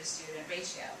 computer-to-student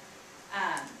ratio.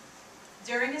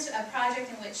 During a project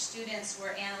in which students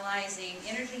were analyzing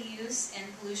energy use and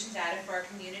pollution data for our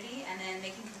community and then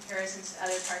making comparisons to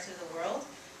other parts of the world,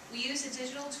 we used a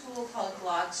digital tool called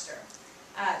Blogster.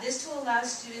 This tool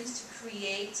allows students to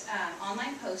create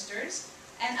online posters,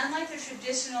 and unlike the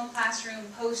traditional classroom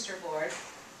poster board,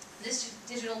 this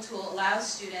digital tool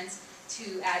allows students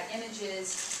to add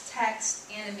images,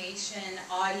 text, animation,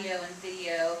 audio, and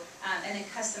video, and then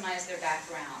customize their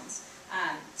backgrounds.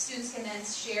 Students can then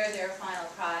share their final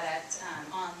product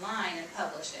online and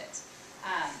publish it.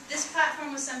 This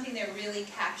platform was something that really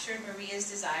captured Maria's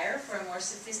desire for a more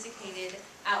sophisticated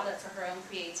outlet for her own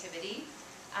creativity.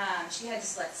 She had to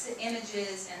select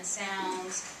images and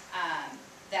sounds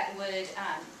that would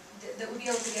be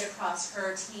able to get across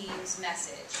her team's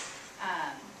message.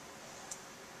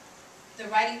 The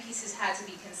writing pieces had to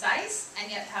be concise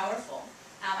and yet powerful.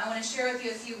 I want to share with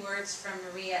you a few words from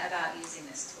Maria about using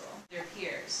this tool. Their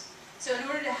peers. So in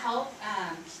order to help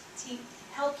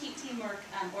keep teamwork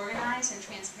organized and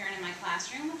transparent in my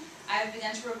classroom, I've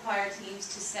begun to require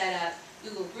teams to set up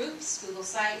Google Groups, Google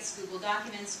Sites, Google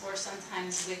Documents, or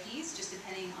sometimes wikis, just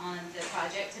depending on the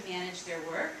project, to manage their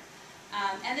work.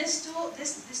 And this tool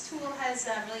has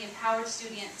really empowered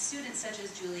students such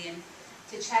as Julian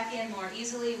to check in more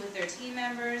easily with their team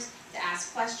members, to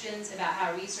ask questions about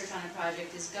how research on a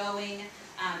project is going.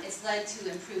 It's led to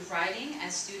improved writing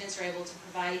as students are able to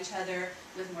provide each other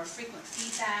with more frequent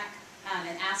feedback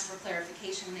and ask for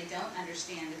clarification when they don't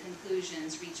understand the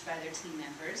conclusions reached by their team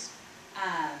members.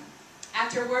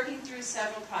 After working through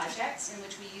several projects in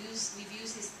which we've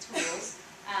used these tools,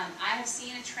 I have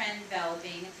seen a trend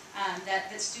developing that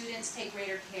students take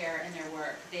greater care in their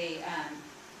work.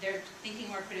 They're thinking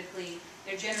more critically,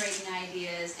 they're generating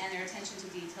ideas, and their attention to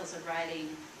details of writing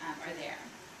are there.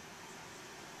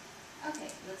 Okay,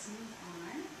 let's move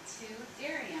on to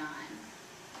Darion.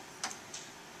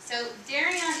 So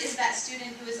Darion is that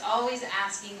student who is always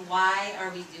asking, why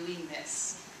are we doing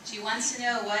this? She wants to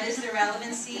know what is the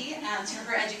relevancy to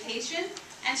her education,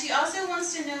 and she also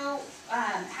wants to know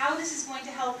how this is going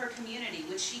to help her community,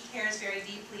 which she cares very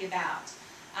deeply about.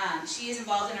 She is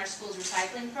involved in our school's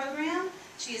recycling program.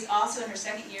 She is also in her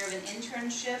second year of an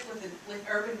internship with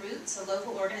Urban Roots, a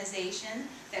local organization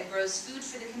that grows food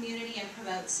for the community and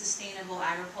promotes sustainable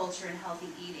agriculture and healthy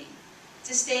eating.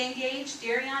 To stay engaged,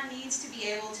 Darion needs to be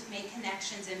able to make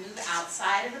connections and move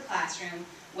outside of the classroom,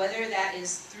 whether that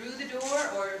is through the door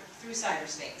or through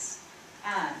cyberspace.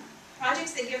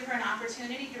 Projects that give her an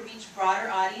opportunity to reach a broader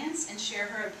audience and share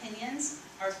her opinions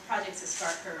are projects that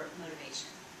spark her motivation.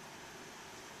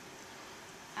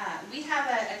 We have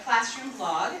a classroom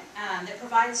blog that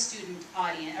provides student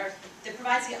audience, or that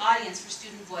provides the audience for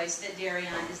student voice that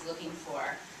Darien is looking for.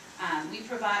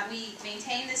 We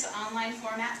maintain this online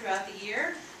format throughout the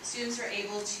year. Students are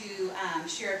able to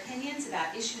share opinions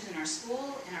about issues in our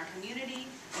school, in our community,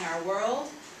 in our world.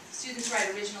 Students write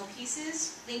original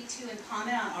pieces, link to and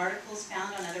comment on articles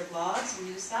found on other blogs and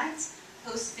news sites,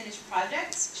 post finished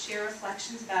projects, share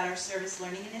reflections about our service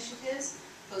learning initiatives,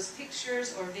 post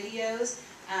pictures or videos,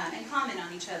 and comment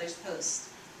on each other's posts.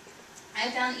 I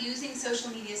have found that using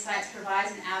social media sites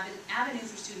provides an avenue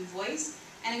for student voice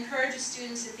and encourages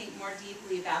students to think more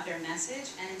deeply about their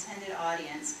message and intended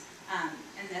audience,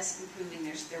 and thus improving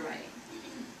their writing.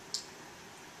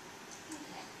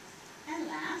 Okay. And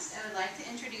last, I would like to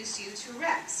introduce you to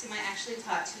Rex, whom I actually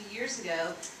taught 2 years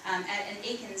ago at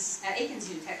Aikens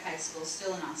Tech High School,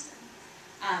 still in Austin.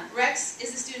 Rex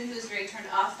is a student who was very turned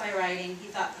off by writing. He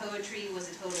thought poetry was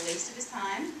a total waste of his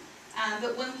time.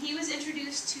 But when he was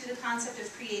introduced to the concept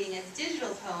of creating a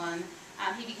digital poem,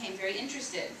 he became very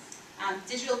interested.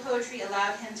 Digital poetry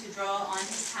allowed him to draw on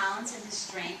his talents and his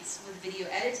strengths with video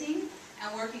editing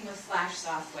and working with Flash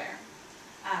software.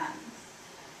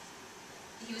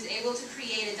 He was able to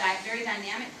create a very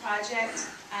dynamic project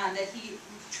that he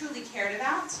truly cared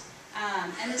about.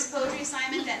 And this poetry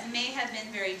assignment that may have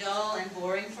been very dull and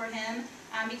boring for him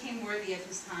became worthy of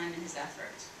his time and his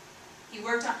effort. He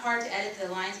worked hard to edit the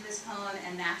lines of his poem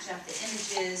and match up the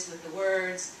images with the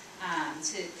words,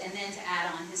 and then to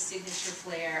add on his signature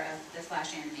flair of the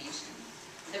Flash animation.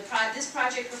 This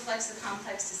project reflects the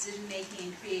complex decision-making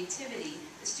and creativity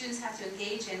that students have to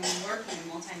engage in when working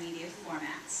in multimedia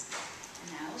formats.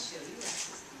 And now I'll show you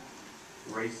racism.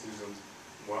 Racism.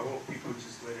 Why won't people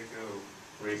just let it go?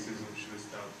 Racism should have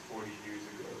stopped 40 years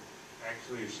ago.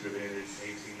 Actually, it should have ended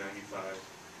in 1895.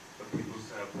 But people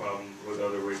still have problems with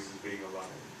other races being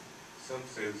alive. Some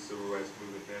say the civil rights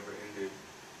movement never ended.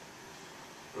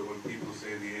 But when people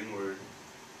say the N-word,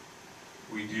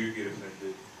 we do get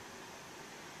offended.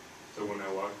 So when I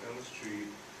walk down the street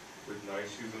with nice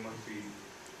shoes on my feet,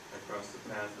 I cross the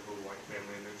path of a white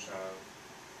family and their child.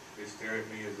 They stare at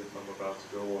me as if I'm about to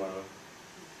go wild.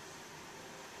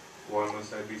 Why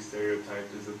must I be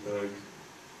stereotyped as a thug?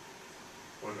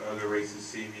 When other races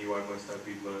see me, why must I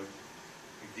be loved?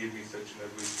 They give me such an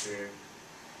ugly stare.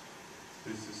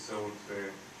 This is so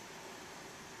unfair.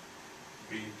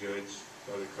 Being judged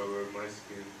by the color of my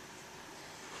skin.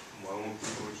 Why won't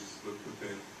people just look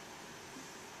within?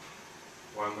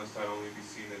 Why must I only be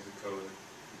seen as a color?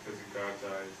 Because in God's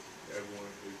eyes, everyone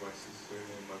is my sister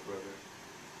and my brother.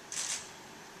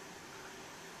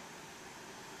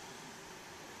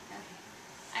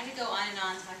 I could go on and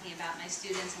on talking about my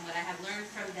students and what I have learned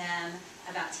from them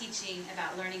about teaching,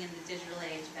 about learning in the digital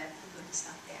age, but I'm going to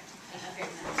stop there. Thank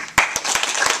you very much.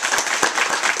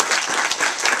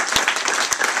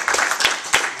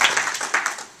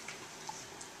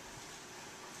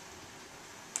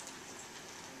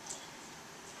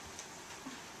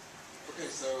 Okay,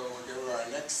 so we'll go to our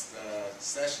next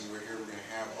session. We're going to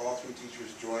have all three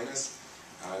teachers join us.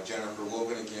 Jennifer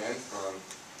Woollven again from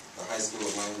the High School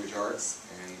of Language Arts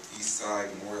and Eastside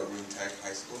Memorial Green Tech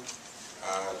High School.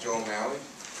 Joel Malley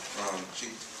from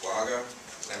Cheektowaga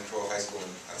Central High School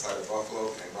outside of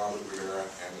Buffalo, and Robert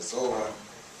Rivera-Amezola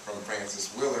from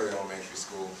Francis Willard Elementary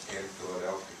School in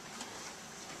Philadelphia.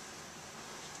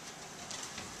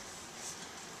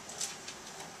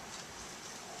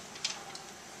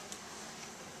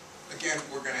 Again,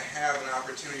 we're going to have an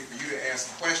opportunity for you to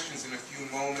ask questions in a few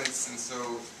moments, and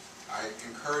so I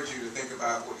encourage you to think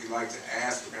about what you'd like to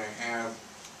ask. We're going to have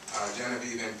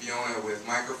Genevieve and Fiona with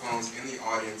microphones in the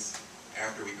audience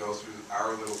after we go through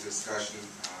our little discussion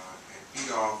and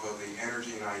feed off of the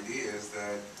energy and ideas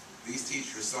that these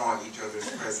teachers saw in each other's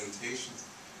presentations.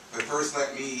 But first,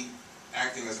 let me,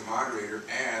 acting as a moderator,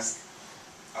 ask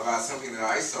about something that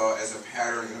I saw as a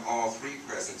pattern in all three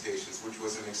presentations, which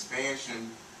was an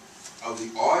expansion of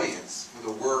the audience for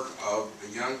the work of the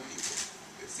young people.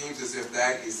 It seems as if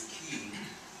that is key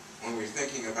when we're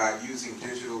thinking about using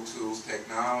digital tools,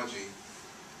 technology,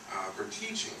 for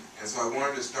teaching. And so I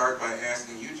wanted to start by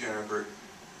asking you, Jennifer,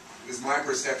 is my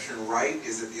perception right?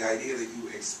 Is it the idea that you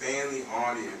expand the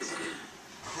audience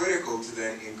critical to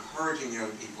then encouraging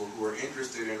young people who are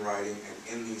interested in writing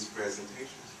and in these presentations?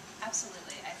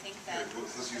 Absolutely. I think that...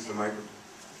 Let's use the microphone.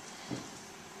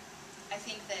 I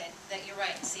think that you're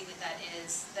right to see what that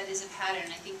is. That is a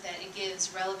pattern. I think that it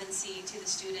gives relevancy to the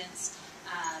students.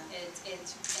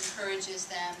 It encourages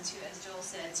them to, as Joel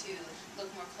said, to look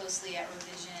more closely at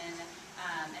revision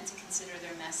and to consider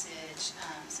their message.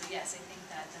 So yes, I think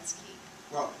that's key.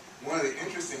 Well, one of the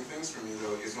interesting things for me,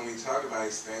 though, is when we talk about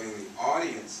expanding the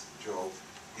audience, Joel,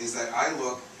 is that I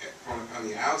look at, from on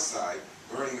the outside,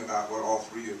 learning about what all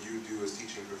three of you do as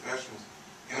teaching professionals,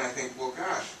 and I think, well,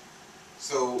 gosh,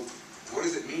 so what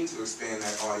does it mean to expand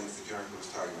that audience that Jennifer was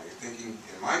talking about? You're thinking,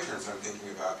 in my terms, I'm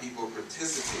thinking about people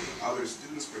participating, other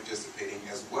students participating,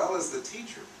 as well as the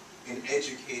teacher in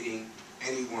educating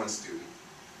any one student.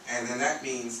 And then that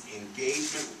means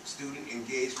engagement, student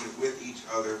engagement with each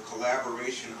other,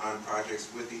 collaboration on projects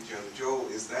with each other. Joel,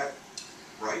 is that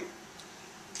right?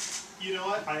 You know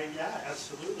what? Yeah,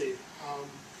 absolutely.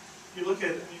 You look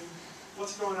at,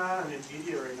 what's going on in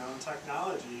media right now in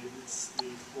technology. It's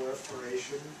the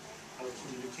proliferation of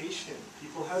communication.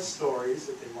 People have stories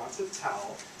that they want to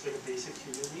tell. It's like a basic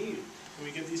human need. And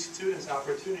we give these students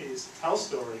opportunities to tell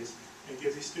stories, and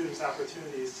give these students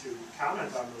opportunities to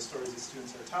comment on those stories that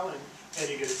students are telling, and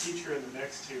you get a teacher in the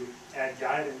mix to add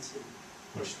guidance and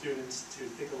push students to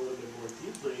think a little bit more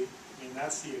deeply. I mean,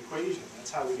 that's the equation. That's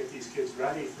how we get these kids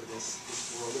ready for this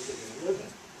world that they're going to live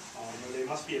in. Where they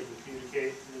must be able to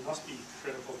communicate, and they must be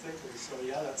critical thinkers. So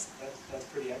yeah, that's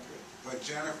pretty accurate. But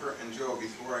Jennifer and Joel,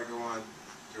 before I go on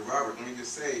to Robert, let me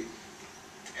just say,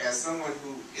 as someone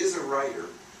who is a writer,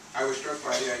 I was struck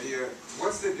by the idea,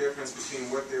 what's the difference between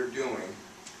what they're doing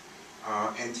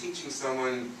and teaching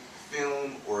someone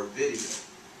film or video?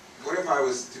 What if I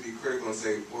was to be critical and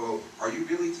say, well, are you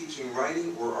really teaching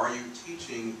writing, or are you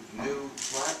teaching new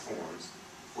platforms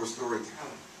for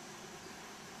storytelling?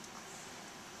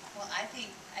 Well, I think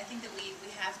that we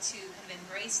have to kind of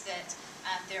embrace that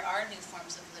there are new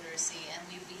forms of literacy, and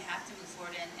we have to move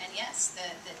forward. And yes,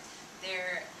 that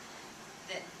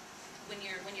when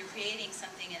you're creating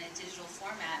something in a digital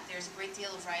format, there's a great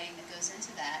deal of writing that goes into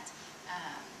that.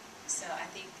 So I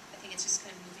think it's just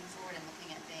kind of moving forward and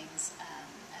looking at things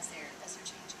as they're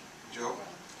changing. Joe?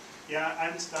 Yeah,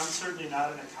 I'm certainly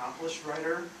not an accomplished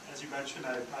writer. As you mentioned,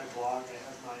 I blog. I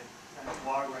have my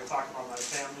blog where I talk about my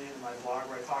family, and my blog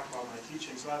where I talk about my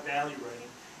teaching. So I value writing.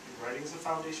 And writing is the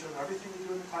foundation of everything we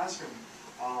do in the classroom.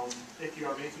 If you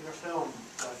are making a film,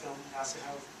 that film has to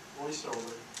have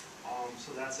voiceover.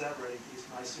 So that's that writing piece.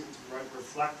 My students write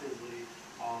reflectively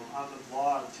on the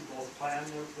blog to both plan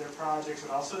their projects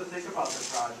and also to think about their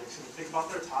projects and to think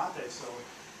about their topics. So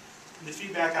the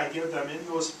feedback I give them in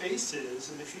those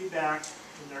spaces, and the feedback,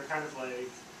 and they're kind of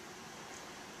like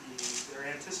their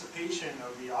anticipation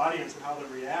of the audience and how they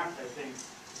react, I think,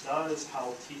 does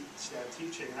help teach that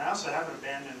teaching. And I also haven't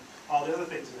abandoned all the other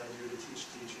things that I do to teach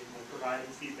teaching, like providing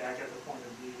feedback at the point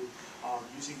of need,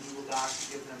 using Google Docs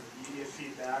to give them immediate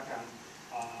feedback on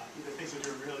either things they're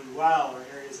doing really well or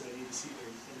areas that I need to see they're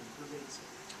improving.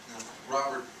 Now,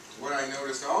 Robert, what I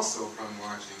noticed also from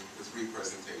watching the three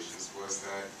presentations was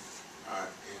that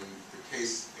in the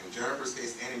case, in Jennifer's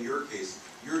case and in your case,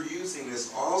 you're using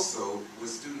this also with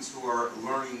students who are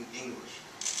learning English.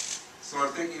 So I'm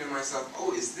thinking to myself,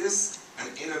 oh, is this an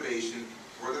innovation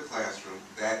for the classroom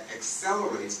that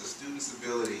accelerates a student's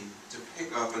ability to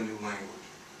pick up a new language?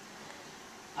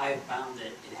 I found that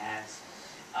it has.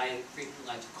 I frequently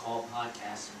like to call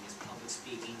podcasting as public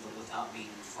speaking, but without being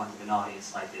in front of an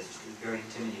audience like this, which can be very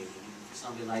intimidating, even for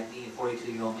somebody like me, a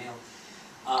 42-year-old male.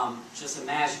 Just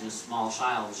imagine a small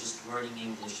child just learning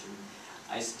English, and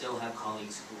I still have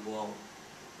colleagues who will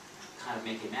kind of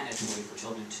make it mandatory for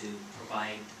children to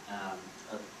provide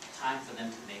a time for them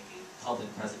to make a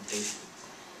public presentation.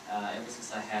 Ever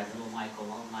since I had little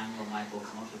 9-year-old Michael,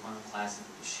 come up to the front of the class and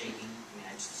was shaking. I mean,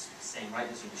 I just saying right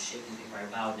as he was shaking paper, I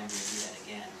vowed never to do that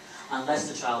again, unless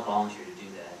the child volunteered to do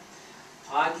that.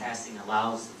 Podcasting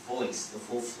allows the voice, the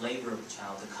full flavor of the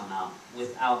child to come out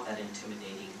without that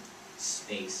intimidating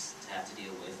space to have to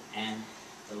deal with, and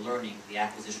the learning, the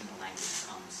acquisition of language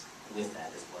comes with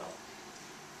that as well.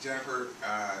 Jennifer,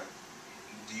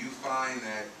 do you find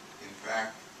that, in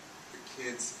fact, the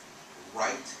kids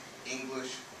write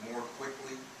English more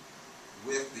quickly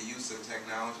with the use of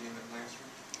technology in the classroom?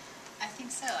 I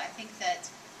think so. I think that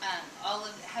all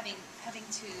of having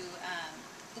to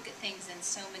look at things in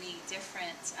so many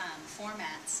different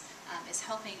formats is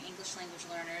helping English language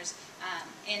learners.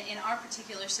 In our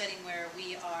particular setting, where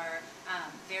we are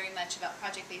very much about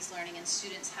project-based learning, and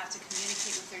students have to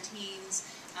communicate with their teams,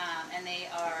 and they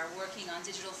are working on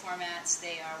digital formats,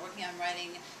 they are working on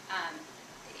writing,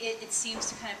 it seems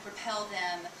to kind of propel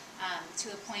them to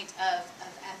a point of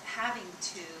having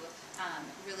to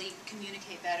really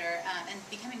communicate better and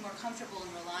becoming more comfortable in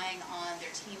relying on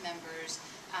their team members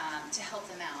to help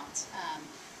them out.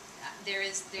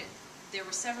 There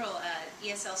were several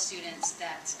ESL students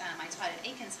that I taught at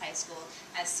Aikens High School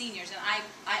as seniors, and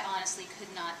I honestly could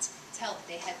not tell that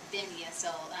they had been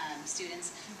ESL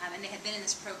students, and they had been in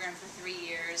this program for 3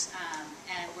 years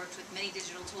and worked with many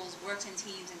digital tools, worked in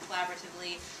teams and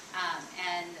collaboratively,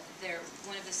 and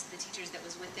one of the teachers that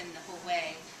was with them the whole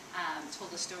way told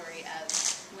a story of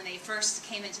when they first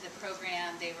came into the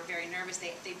program, they were very nervous.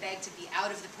 They begged to be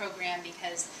out of the program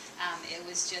because it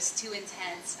was just too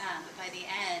intense, but by the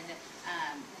end,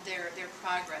 their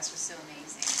progress was so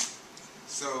amazing.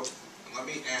 So let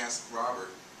me ask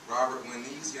Robert. Robert, when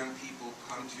these young people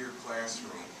come to your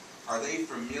classroom, are they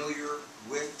familiar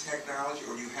with technology,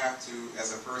 or do you have to,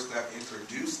 as a first step,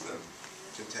 introduce them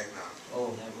to technology?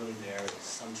 Oh, that really varies.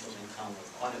 Some children come with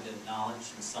quite a bit of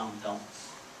knowledge, and some don't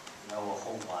know a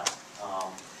whole lot.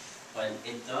 But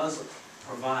it does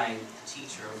provide a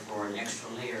teacher for an extra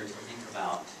layer to think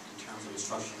about in terms of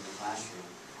instruction in the classroom.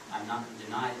 I'm not going to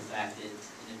deny the fact that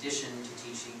in addition to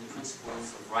teaching the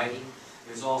principles of writing,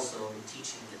 there's also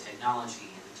teaching the technology,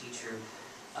 and the teacher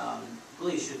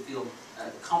really should feel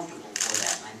comfortable for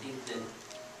that. And I think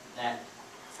that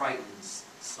frightens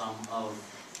some of,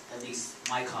 at least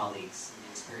my colleagues, in the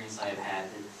experience I have had,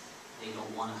 that they don't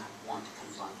want to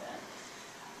confront that.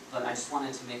 But I just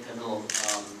wanted to make a little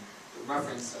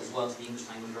reference as well to the English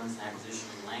language learning and acquisition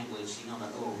of language. You know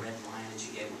that little red line that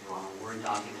you get when you're on a Word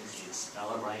document and you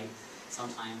spell it right?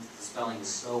 Sometimes the spelling is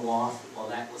so off. Well,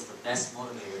 that was the best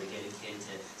motivator to get a kid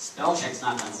to... Spell check's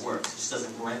not going to work. It just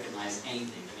doesn't recognize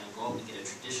anything. They're going to go up and get a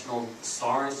traditional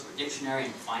thesaurus or dictionary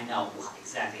and find out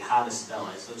exactly how to spell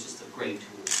it. So it's just a great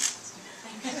tool.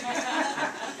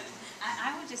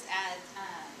 I would just add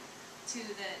to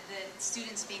the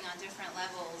students being on different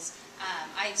levels.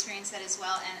 I experienced that as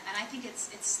well, and I think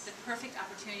it's the perfect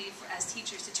opportunity for as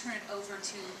teachers to turn it over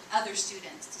to other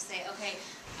students to say, okay,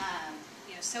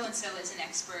 so-and-so is an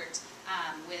expert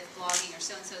with blogging, or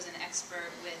so-and-so is an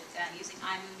expert with using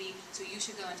iMovie, so you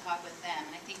should go and talk with them.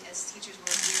 And I think as teachers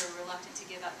we're reluctant to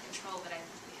give up control, but I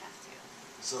think we have to.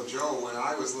 So Joe, when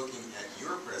I was looking at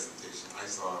your presentation, I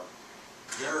saw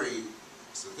very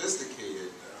sophisticated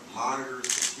monitors,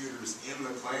 computers in the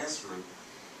classroom,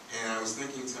 and I was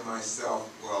thinking to myself,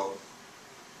 well,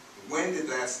 when did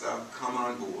that stuff come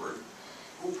on board?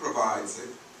 Who provides it?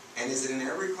 And is it in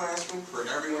every classroom for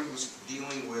everyone who's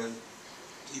dealing with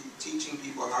teaching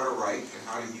people how to write and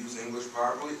how to use English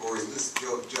properly, or is this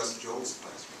just Joel's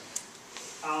classroom?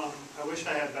 I wish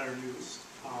I had better news,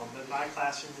 but my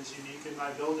classroom is unique in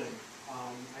my building.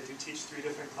 I do teach 3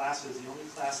 different classes. The only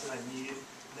class that I need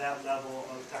that level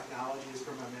of technology is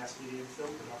for my mass media and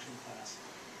film production class.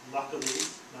 Luckily,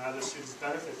 my other students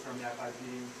benefit from that by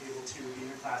being able to be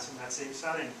in a class in that same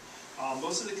setting.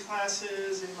 Most of the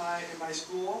classes in my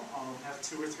school have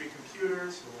 2 or 3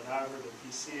 computers or whatever, the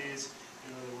PCs.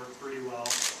 They work pretty well.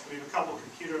 We have a couple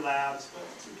computer labs, but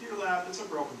computer lab, it's a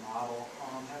broken model.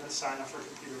 Having to sign up for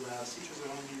computer labs, teachers that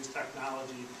only use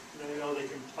technology, they know they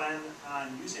can plan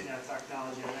on using that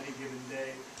technology on any given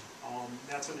day.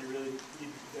 That's when they're really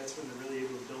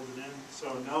able to build it in.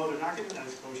 So no, they're not getting that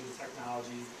exposure to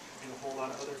technology in a whole lot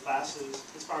of other classes.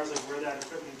 As far as like where that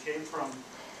equipment came from,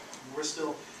 we're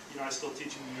still, I still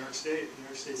teach in New York State. New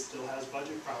York State still has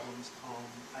budget problems.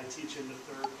 I teach in the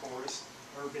 3rd poorest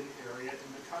urban area in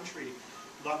the country.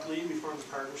 Luckily, we formed a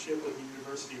partnership with the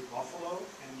University of Buffalo,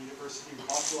 and the University of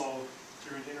Buffalo,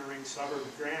 through an inter-ring suburb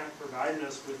grant, provided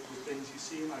us with the things you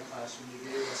see in my classroom.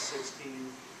 They gave us 16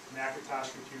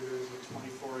 Macintosh computers with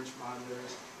 24-inch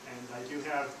monitors, and I do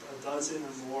have a dozen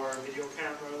or more video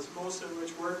cameras, most of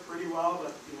which work pretty well,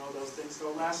 but those things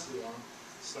don't last too long.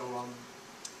 So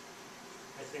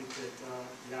I think that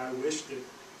I wish that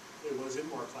it was in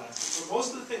more classes. But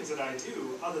most of the things that I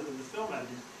do, other than the film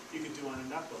editing, you could do on a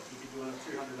netbook. You could do on a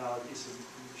 $300 piece of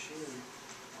machinery.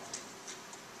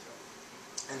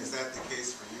 And is that the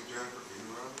case for you, Jennifer? For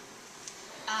you, Rob?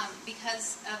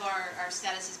 Because of our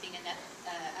status as being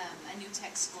a new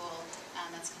tech school,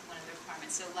 that's one of the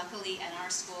requirements. So luckily in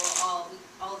our school, all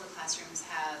of the classrooms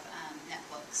have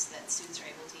netbooks that students are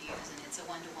able to use, and it's a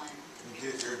one-to-one.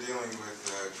 You're dealing with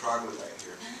troglodyte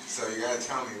here, so you got to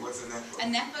tell me, what's a netbook? A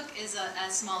netbook is a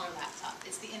smaller laptop.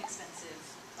 It's the inexpensive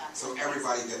laptop. So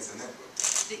everybody gets a netbook?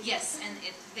 Yes, and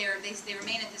they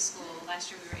remain at this school.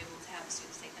 Last year we were able to have the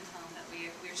students take them home, but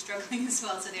we're struggling as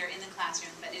well, so they're in the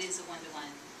classroom, but it is a one-to-one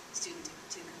student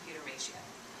to computer ratio.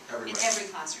 Everybody. In every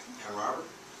classroom. And Robert?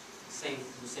 Same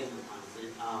concept.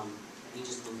 We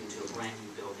just moved into a brand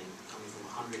new building, coming from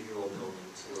a 100-year-old building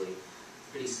to a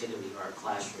pretty state-of-the-art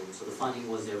classroom. So the funding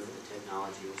was there for the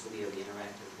technology. So we have the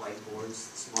interactive whiteboards,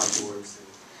 smart boards, and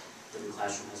every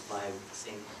classroom has 5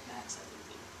 same Macs, I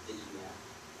think, that you have.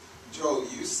 Joe,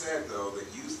 you said, though, that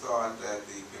you thought that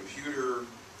the computer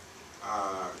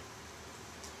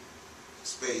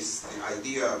space, the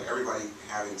idea of everybody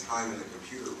having time in the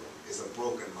computer room is a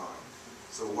broken model.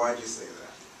 So why'd you say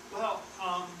that? Well,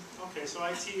 okay, so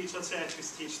I teach, let's say I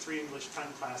choose to teach 3 English 10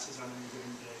 classes on any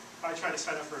given day. If I try to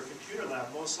sign up for a computer lab,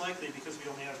 most likely, because we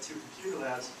only have 2 computer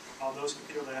labs, those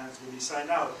computer labs will be signed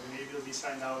out, or maybe they'll be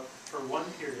signed out for 1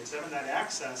 period. So having that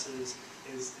access is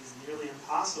nearly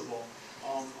impossible.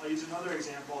 I'll use another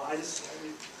example.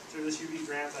 Through this UV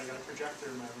grant, I got a projector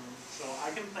in my room. So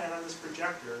I can plan on this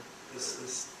projector,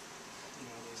 these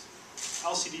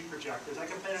LCD projectors, I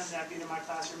can plan on that being in my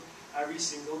classroom every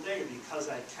single day. Because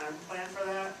I can plan for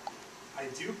that, I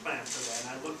do plan for that, and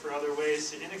I look for other ways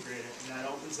to integrate it, and that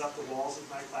opens up the walls of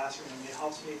my classroom, and it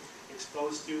helps me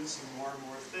expose students to more and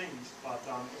more things. But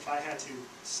if I had to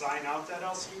sign out that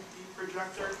LCD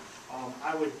projector,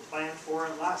 I would plan for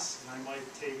it less, and I might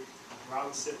take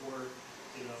routes that were,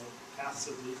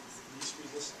 paths of least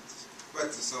resistance.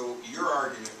 But so your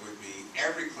argument would be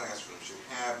every classroom should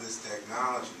have this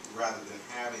technology rather than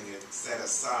having it set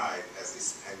aside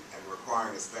and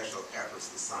requiring a special efforts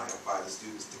to sign up by the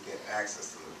students to get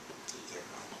access to the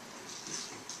technology.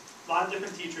 A lot of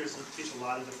different teachers teach a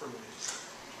lot of different ways.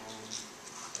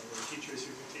 There are teachers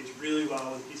who can teach really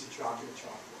well with a piece of chalk and a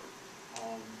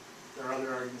chalkboard. There are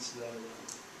other arguments to that as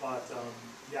well. But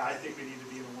yeah, I think we need to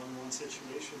be in a one-to-one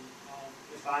situation.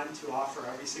 If I'm to offer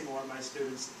every single one of my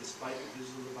students, despite the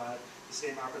digital divide, the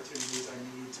same opportunities, I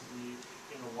need to be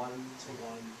in a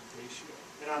one-to-one ratio.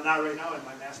 And I'm not right now. In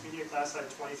my mass media class, I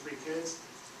have 23 kids,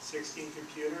 16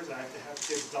 computers. I have to have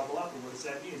kids double up. And what does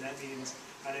that mean? That means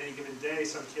on any given day,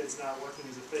 some kids not working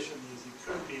as efficiently as he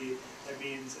could be. That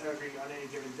means on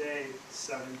any given day,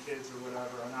 7 kids or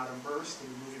whatever are not immersed in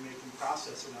the movie-making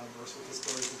process, or not immersed with the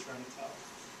stories we're trying to tell.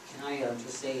 Can I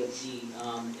just say,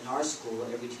 in our school,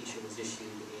 every teacher was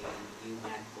issued a new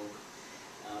MacBook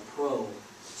Pro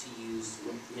to use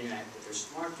to interact with their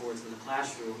smart boards in the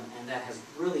classroom, and that has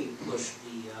really pushed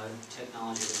the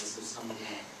technology business of some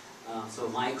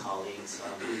of my colleagues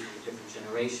who are from a different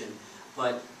generation.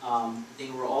 But they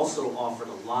were also offered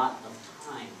a lot of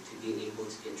time to be able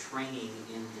to get training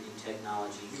in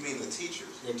technology. You mean the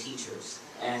teachers? The teachers.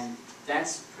 And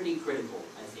that's pretty critical,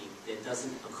 I think. That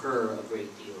doesn't occur a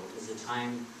great deal, is the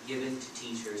time given to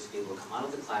teachers to be able to come out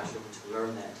of the classroom to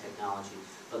learn that technology.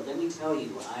 But let me tell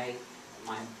you,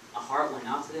 my heart went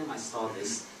out to them. I saw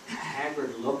this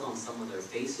haggard look on some of their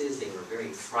faces. They were very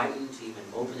frightened to even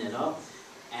open it up.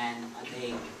 And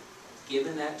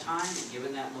given that time and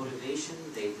given that motivation,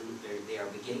 they are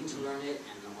beginning to learn it.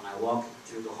 And when I walk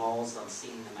through the halls, I'm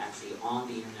seeing them actually on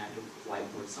the interactive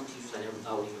whiteboard. Some teachers I never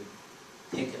thought would even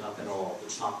pick it up at all, the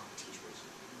chalk teachers.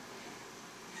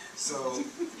 So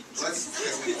let's,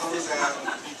 as we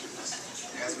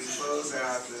close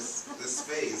out this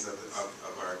phase of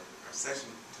our session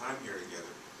time here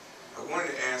together, I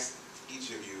wanted to ask each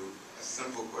of you a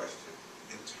simple question.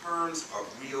 In terms of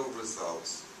real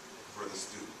results for the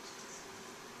students,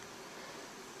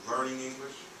 learning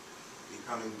English,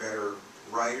 becoming better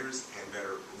writers and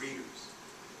better readers,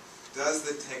 does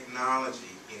the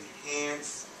technology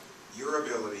enhance your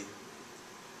ability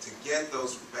to get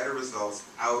those better results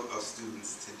out of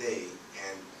students today?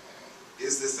 And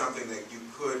is this something that you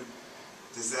could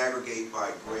disaggregate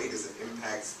by grade? Does it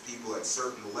impact people at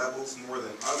certain levels more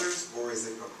than others, or is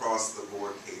it across the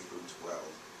board K through 12?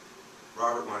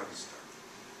 Robert, why don't you start?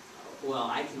 Well,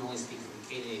 I can only speak from a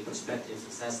K-8 perspective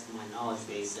since that's my knowledge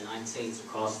base, and I'd say it's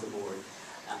across the board.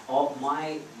 All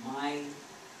my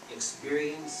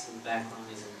experience and background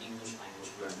is in English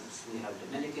language learners. We have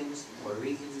Dominicans, and Puerto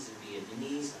Ricans, and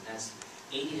Vietnamese, and that's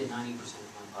 80 to 90%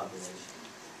 of my population.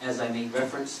 As I made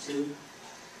reference to,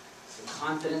 the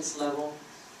confidence level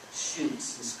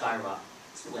shoots and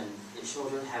skyrockets when the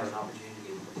children have an opportunity to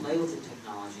be able to play with the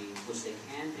technology, which they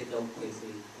can pick up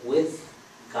quickly with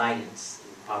guidance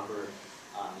and proper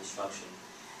instruction.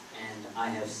 And I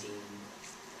have seen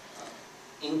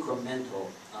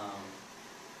incremental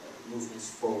movements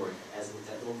forward, as with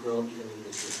that little girl, Italy,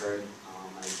 that you heard,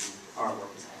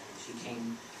 artwork was happening. She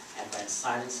came at that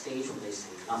silent stage where they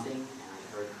say nothing, and I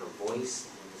heard her voice,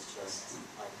 and it was just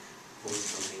like voice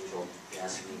from an angel, if you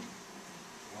ask me.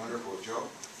 Wonderful. Joe?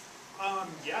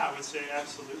 Yeah, I would say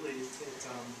absolutely. It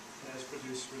has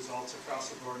produced results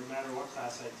across the board, no matter what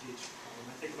class I teach.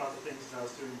 I think about the things that I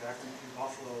was doing back in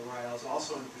Buffalo, where I was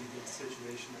also in a pretty good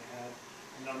situation. I had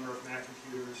a number of Mac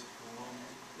computers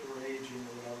that were aging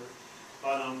or whatever.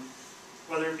 But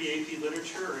whether it be AP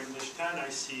Literature or English 10, I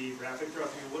see rapid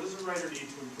growth. I mean, what does a writer need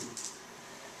to improve?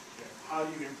 Okay. How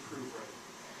do you improve writing?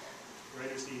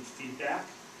 Writers need feedback.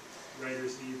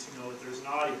 Writers need to know that there's an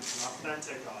audience, an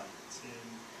authentic audience. And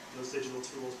those digital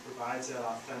tools provides that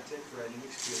authentic writing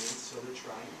experience, so they're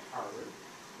trying harder.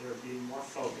 They're being more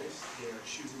focused, they're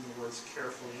choosing the words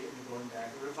carefully, and they're going back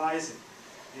and revising.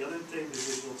 The other thing the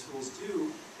digital tools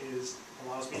do is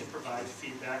allows me to provide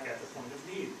feedback at the point of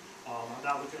need. I'm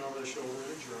not looking over the shoulder at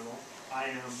a journal.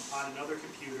 I am on another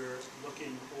computer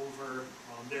looking over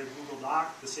their Google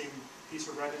Doc, the same piece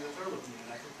of writing that they're looking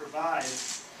at. I can provide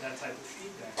that type of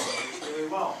feedback. It works really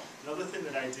well. Another thing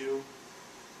that I do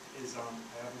is I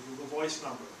have a Google Voice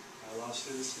number. I allow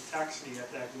students to text me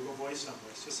at that Google Voice number.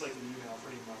 It's just like an email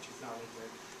pretty much. It's not like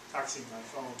they're texting my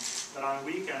phone. But on a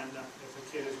weekend, if a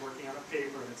kid is working on a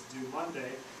paper and it's due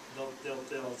Monday,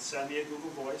 they'll send me a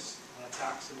Google Voice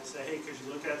text and they'll say, hey, could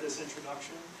you look at this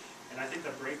introduction? And I think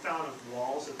the breakdown of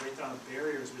walls, the breakdown of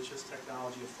barriers which this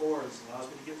technology affords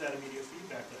allows me to get that immediate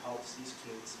feedback that helps these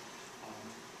kids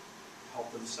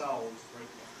help themselves right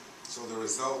there. So the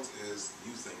result is,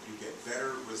 you think, you get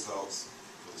better results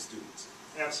for the students?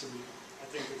 Absolutely. I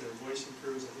think that their voice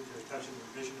improves, I think their attention,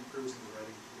 their vision improves, and their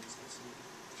writing improves. Absolutely.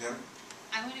 Jen?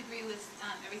 I would agree with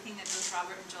everything that both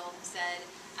Robert and Joel have said.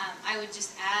 I would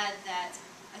just add that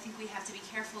I think we have to be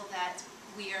careful that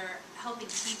we are helping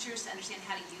teachers to understand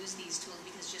how to use these tools,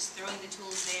 because just throwing the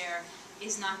tools there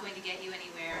is not going to get you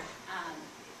anywhere.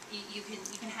 You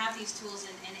can have these tools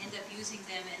and end up using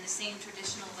them in the same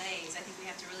traditional ways. I think we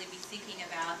have to really be thinking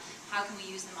about how can we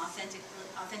use them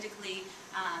authentically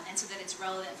and so that it's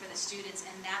relevant for the students,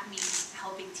 and that means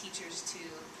helping teachers to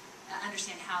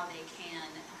understand how they can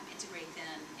integrate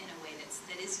them in a way that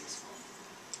is useful.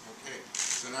 Okay,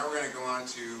 so now we're going to go on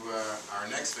to our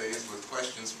next phase with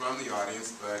questions from the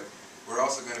audience, but we're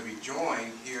also going to be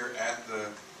joined here at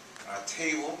the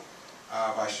table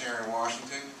by Sharon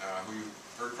Washington, who you've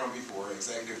heard from before,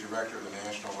 Executive Director of the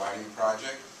National Writing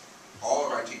Project. All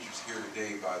of our teachers here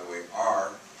today, by the way,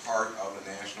 are part of the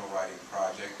National Writing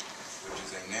Project, which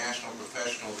is a national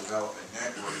professional development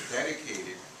network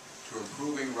dedicated to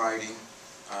improving writing,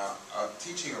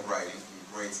 teaching of writing from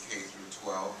grades K through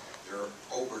 12. There are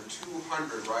over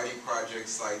 200 writing project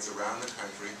sites around the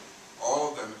country,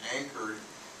 all of them anchored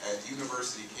at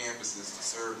university campuses to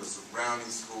serve the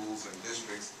surrounding schools and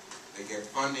districts. They get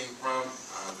funding from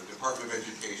the Department of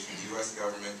Education, the U.S.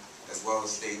 government, as well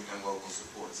as state and local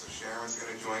support. So Sharon's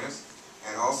going to join us.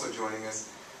 And also joining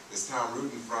us is Tom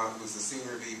Rudenfront, who's the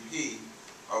Senior VP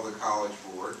of the College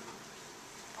Board.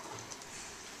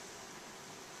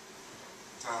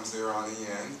 Tom's there on the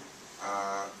end.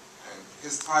 And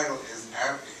his title is,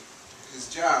 his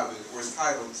job, or his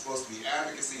title is supposed to be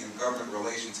Advocacy and Government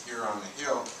Relations here on the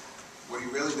Hill. What he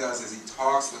really does is he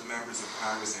talks with members of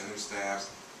Congress and their staffs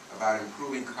about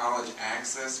improving college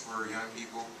access for young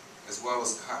people, as well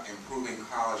as improving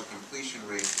college completion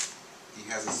rates. He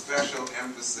has a special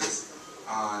emphasis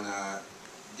on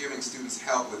giving students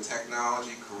help with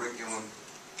technology, curriculum,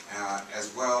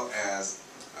 as well as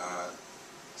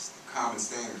common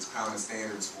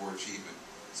standards for achievement.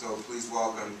 So please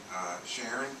welcome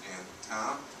Sharon and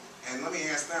Tom. And let me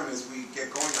ask them, as we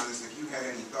get going on this, if you had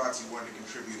any thoughts you wanted to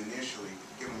contribute initially,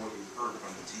 given what we've heard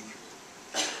from the teachers.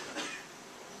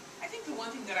 I think the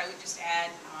one thing that I would just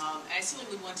add, and I certainly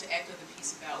would want to echo the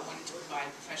piece about wanting to provide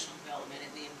professional development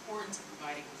and the importance of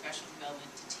providing professional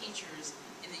development to teachers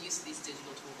in the use of these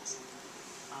digital tools.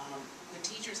 When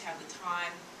teachers have the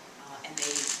time and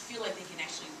they feel like they can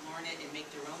actually learn it and make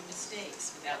their own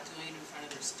mistakes without doing it in front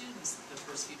of their students the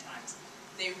first few times,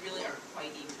 they really are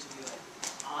quite eager to do it.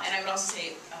 And I would also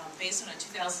say, based on a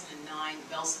 2009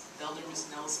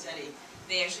 Belder-Musnell study,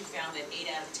 they actually found that 8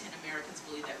 out of 10 Americans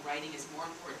believe that writing is more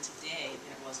important today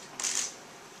than it was 20 years ago.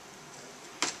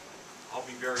 I'll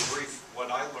be very brief.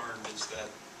 What I learned is that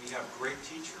we have great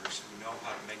teachers who know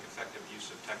how to make effective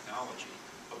use of technology,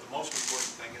 but the most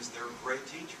important thing is they're great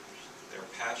teachers.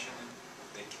 They're passionate,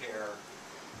 they care,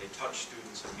 they touch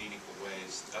students in meaningful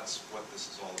ways. That's what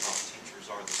this is all about. Teachers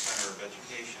are the center of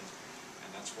education, and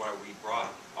that's why we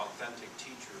brought authentic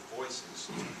teacher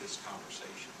voices to this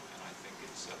conversation. And I think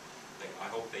it's I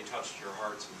hope they touched your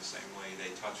hearts in the same way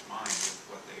they touched mine with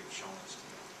what they've shown us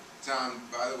today. Tom,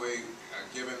 by the way,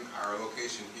 given our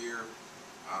location here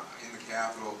in the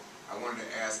Capitol, I wanted to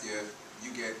ask if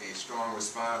you get a strong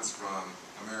response from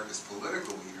America's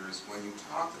political leaders when you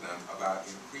talk to them about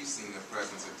increasing the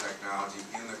presence of technology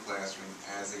in the classroom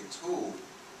as a tool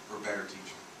for better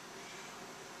teaching.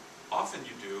 Often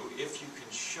you do, if you can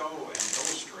show and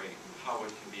illustrate how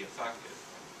it can be effective.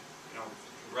 You know,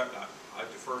 I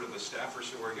defer to the staffers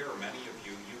who are here. Many of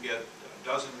you, you get a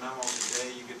dozen memos a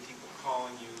day, you get people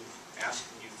calling you,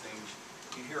 asking you things.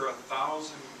 You hear 1,000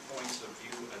 points of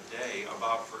view a day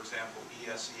about, for example,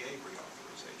 ESEA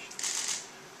reauthorization.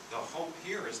 The hope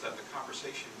here is that the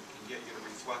conversation can get you to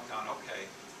reflect on, okay,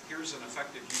 here's an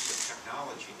effective use of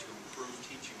technology to improve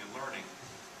teaching and learning.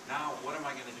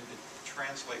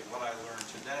 translate what I learned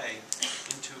today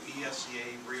into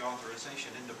ESEA reauthorization,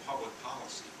 into public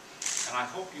policy. And I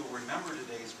hope you'll remember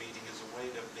today's meeting as a way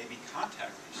to maybe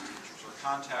contact these teachers or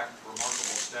contact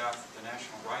remarkable staff at the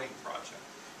National Writing Project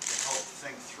to help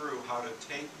think through how to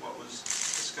take what was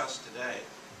discussed today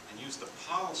and use the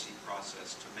policy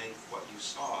process to make what you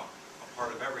saw a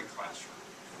part of every classroom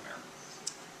in America.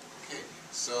 Okay,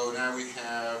 so now we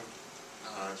have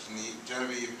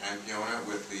Genevieve and Fiona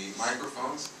with the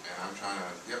microphones, and I'm trying to,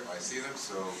 yep, I see them,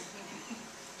 so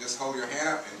just hold your hand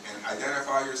up and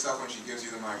identify yourself when she gives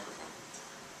you the microphone.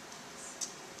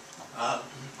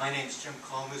 My name is Jim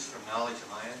Colmus from Knowledge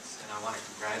Alliance, and I want to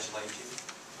congratulate you,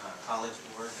 College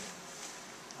Board, and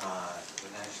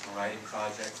the National Writing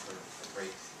Project for a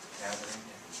great gathering,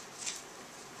 and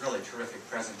really terrific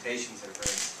presentations that are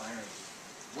very inspiring.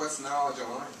 What's Knowledge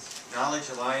Alliance? Knowledge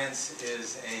Alliance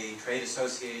is a trade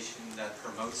association that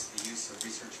promotes the use of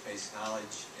research-based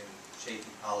knowledge in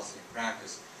shaping policy and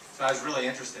practice. So I was really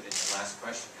interested in your last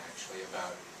question, actually,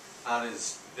 about how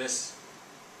does this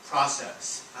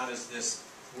process, how does this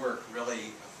work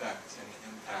really affect and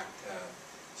impact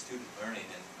student learning?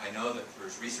 And I know that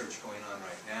there's research going on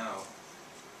right now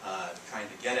trying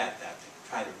to get at that, to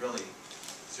try to really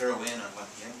zero in on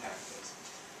what the impact is.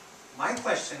 My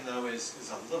question, though, is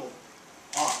a little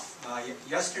off.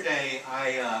 Yesterday,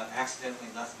 I accidentally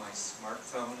left my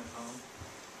smartphone at home.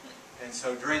 And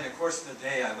so during the course of the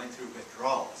day, I went through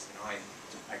withdrawals. You know,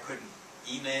 I couldn't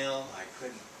email, I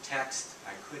couldn't text,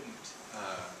 I couldn't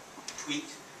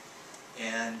tweet.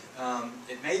 And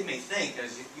it made me think,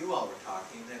 as you all were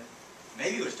talking, that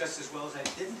maybe it was just as well as I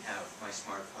didn't have my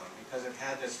smartphone, because it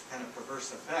had this kind of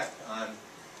perverse effect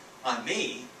on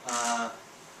me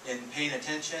in paying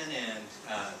attention and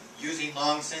using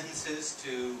long sentences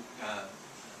to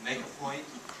make a point.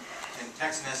 And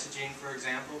text messaging, for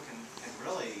example, can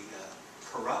really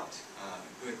corrupt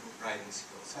good writing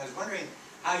skills. So I was wondering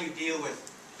how you deal with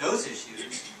those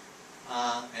issues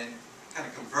and kind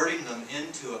of converting them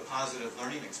into a positive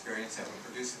learning experience that would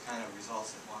produce the kind of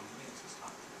results that Juan Williams was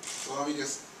talking about. So let me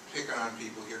just pick on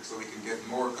people here so we can get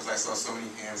more, because I saw so many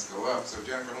hands go up. So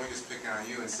Jennifer, let me just pick on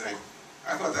you and say,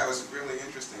 I thought that was really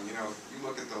interesting. You know, you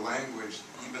look at the language,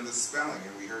 even the spelling,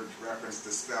 and we heard reference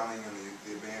to spelling and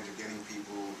the advantage of getting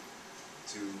people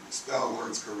to spell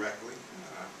words correctly.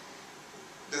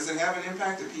 Does it have an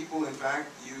impact that people, in fact,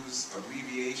 use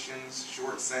abbreviations,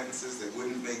 short sentences that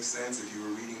wouldn't make sense if you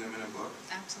were reading them in a book?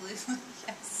 Absolutely,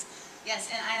 yes.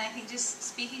 Yes, and I think just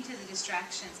speaking to the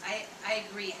distractions, I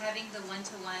agree. Having the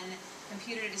one-to-one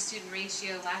computer-to-student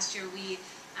ratio, last year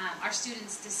our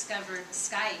students discovered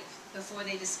Skype before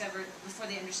they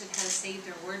understood how to save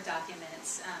their Word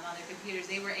documents on their computers.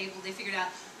 They figured out,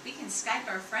 we can Skype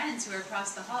our friends who are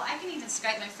across the hall. I can even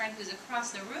Skype my friend who's across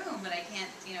the room, but I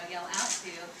can't, yell out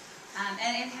to.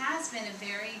 And it has been a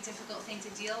very difficult thing to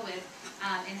deal with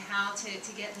in how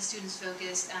to get the students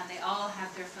focused. They all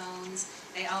have their phones.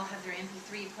 They all have their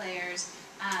MP3 players.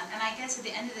 And I guess at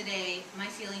the end of the day, my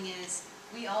feeling is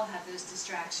we all have those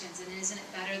distractions. And isn't it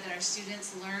better that our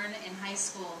students learn in high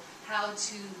school how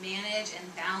to manage and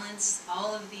balance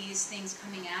all of these things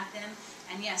coming at them?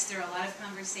 And yes, there are a lot of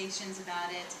conversations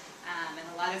about it. And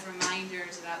a lot of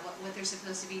reminders about what they're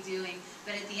supposed to be doing.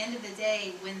 But at the end of the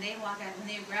day, when they walk out, when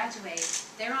they graduate,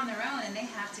 they're on their own and they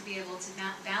have to be able to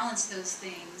balance those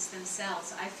things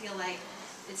themselves. I feel like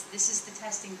this is the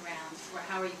testing ground for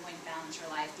how are you going to balance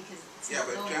your life, because it's not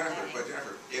going away. But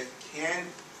Jennifer,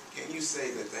 can you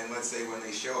say that then, let's say when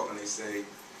they show up and they say,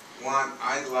 Juan,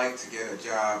 I'd like to get a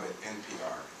job at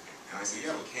NPR. And I say,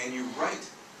 yeah, well, can you write?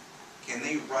 Can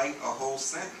they write a whole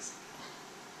sentence?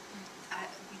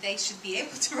 They should be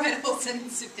able to write a whole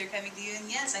sentence if they're coming to you. And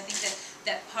yes, I think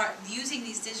that part, using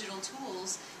these digital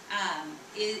tools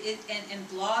and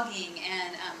blogging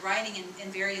and writing in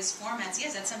various formats,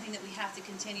 yes, that's something that we have to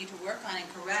continue to work on and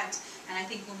correct. And I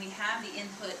think when we have the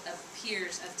input of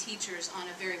peers, of teachers on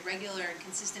a very regular and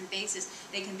consistent basis,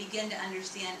 they can begin to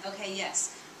understand, okay,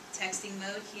 yes, texting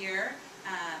mode here,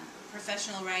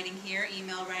 professional writing here,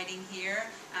 email writing here,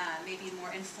 maybe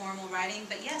more informal writing.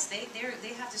 But yes, they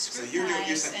have to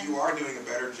scrutinize. So you are doing a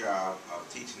better job of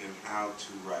teaching them how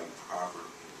to write properly.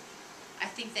 I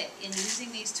think that in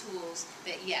using these tools,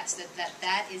 that yes,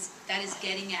 that is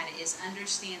getting at it, is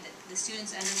understand that the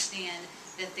students understand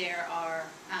that there are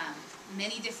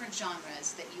many different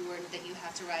genres that you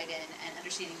have to write in, and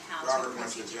understanding how to. Robert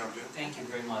wants to jump in. Thank you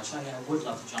very much. I would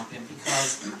love to jump in,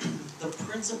 because the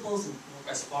principles,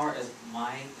 as far as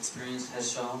my experience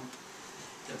has shown,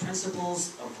 the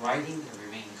principles of writing that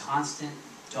remain constant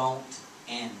don't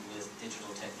end with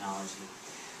digital technology.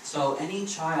 So any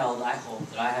child, I hope,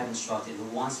 that I have instructed who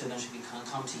wants to eventually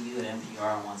come to you at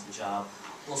NPR and wants a job,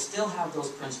 will still have those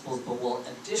principles, but will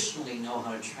additionally know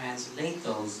how to translate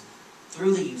those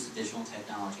through the use of digital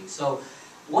technology. So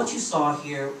what you saw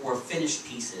here were finished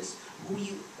pieces.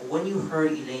 When you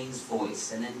heard Elaine's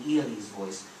voice and then Eli's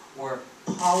voice, were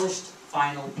polished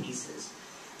final pieces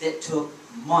that took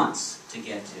months to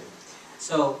get to.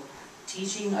 So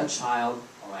teaching a child,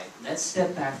 all right, let's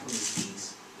step back from this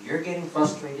piece. You're getting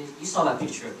frustrated. You saw that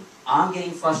picture of me. I'm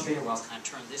getting frustrated where I was kind of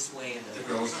turned this way and the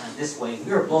girl was turned this way.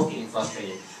 We were both getting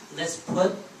frustrated. Let's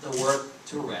put the work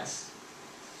to rest,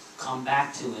 come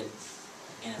back to it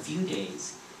in a few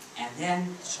days, and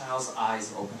then the child's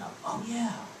eyes open up. Oh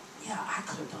yeah, I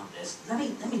could have done this. Let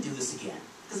me do this again.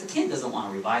 Because the kid doesn't want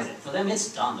to revise it. For them,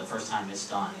 it's done the first time it's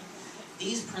done.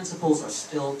 These principles are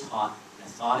still taught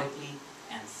methodically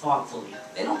and thoughtfully.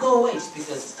 They don't go away just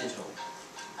because it's digital.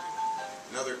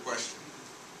 Another question.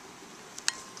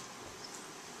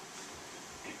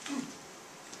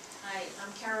 Hi,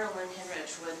 I'm Carolyn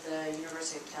Henrich with the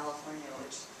University of California,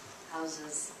 which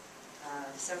houses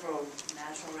several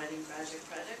Natural Writing Project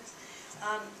projects.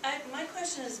 My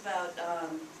question is about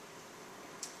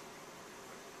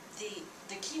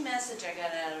the key message I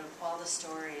got out of all the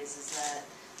stories is that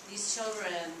these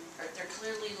children, they're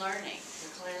clearly learning.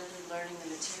 They're clearly learning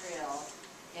the material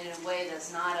in a way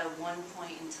that's not a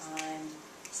one-point-in-time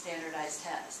standardized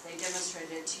test. They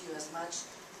demonstrated it to you as much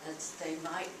as they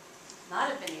might not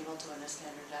have been able to in a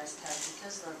standardized test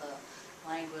because of the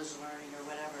language learning or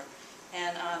whatever.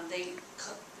 And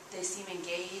they seem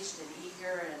engaged and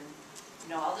eager and,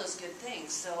 you know, all those good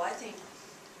things. So I think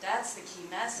that's the key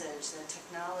message, that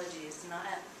technology is not,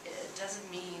 it doesn't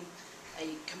mean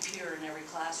a computer in every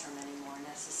classroom anymore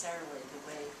necessarily the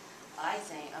way I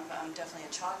think. I'm definitely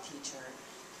a chalk teacher.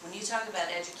 When you talk about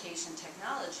education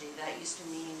technology, that used to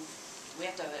mean we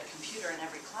have to have a computer in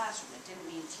every classroom. It didn't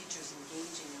mean teachers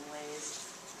engaging in ways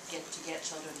to get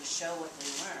children to show what they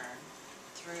learn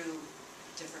through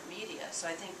different media. So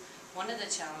I think one of the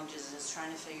challenges is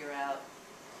trying to figure out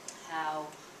how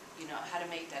to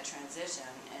make that transition.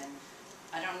 And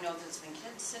I don't know if it's been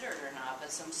considered or not, but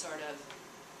some sort of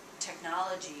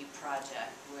technology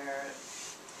project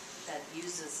that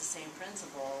uses the same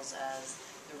principles as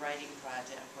the writing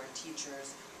project, where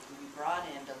teachers can be brought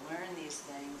in to learn these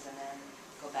things and then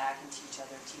go back and teach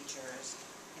other teachers,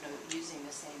 using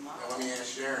the same model. Now, let me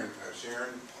ask Sharon.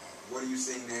 Sharon, what are you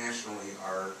seeing nationally?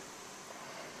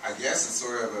 I guess it's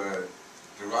sort of a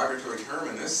derogatory term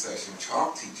in this session,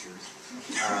 chalk teachers.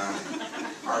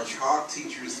 Are chalk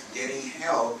teachers getting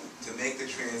help to make the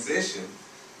transition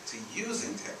to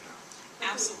using technology?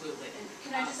 Absolutely. And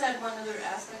can I just add one other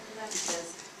aspect to that?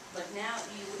 Because like now,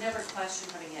 you would never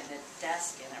question putting in a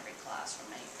desk in every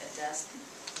classroom. A desk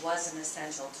was an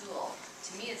essential tool.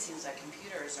 To me, it seems like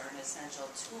computers are an essential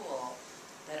tool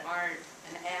that aren't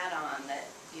an add-on that,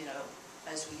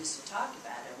 as we used to talk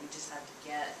about it, we just have to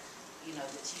get,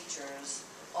 the teachers,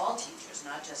 all teachers,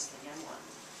 not just the young ones.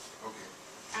 Okay.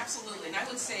 Absolutely, and I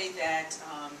would say that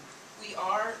we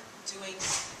are doing,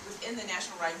 within the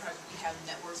National Writing Project, we have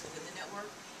networks within the network,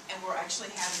 and we're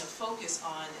actually having a focus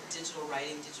on digital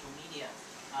writing, digital media.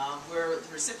 We're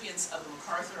the recipients of the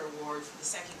MacArthur Award for the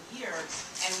second year,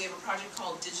 and we have a project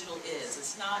called Digital Is.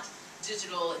 It's not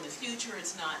digital in the future,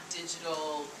 it's not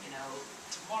digital,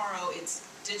 tomorrow, it's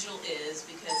digital is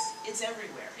because it's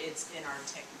everywhere. It's in our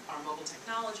mobile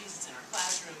technologies, it's in our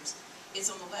classrooms,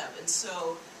 it's on the web. And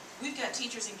so we've got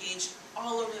teachers engaged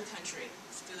all over the country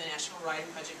through the National Writing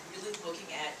Project, really looking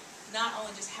at not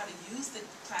only just how to use the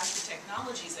classroom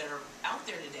technologies that are out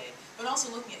there today, but also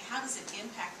looking at how does it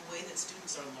impact the way that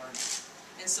students are learning.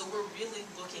 And so we're really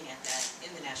looking at that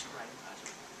in the National Writing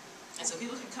Project. And so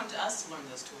people can come to us to learn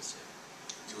those tools too.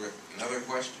 Terrific. Another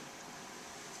question?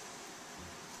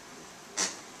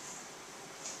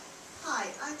 Hi,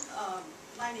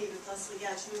 my name is Leslie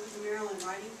Gatchman with the Maryland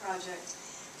Writing Project,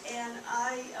 and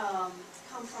I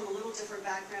come from a little different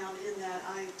background in that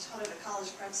I taught at a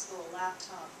college prep school,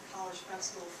 laptop college prep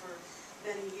school for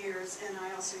many years, and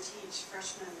I also teach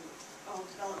freshman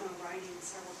developmental writing in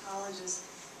several colleges.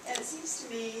 And it seems to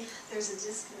me there's a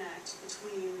disconnect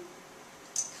between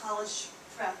college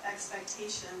prep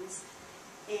expectations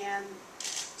and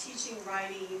teaching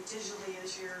writing digitally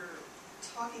as you're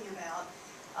talking about.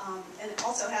 And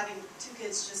also having two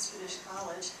kids just finish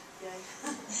college, yay.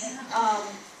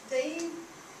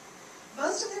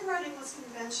 Most of their writing was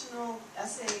conventional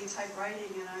essay type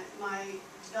writing, and my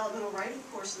developmental writing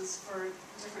courses for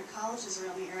different colleges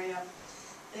around the area,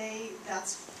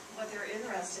 that's what they're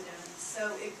interested in.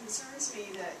 So it concerns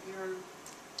me that you're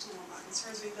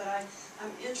concerns me, but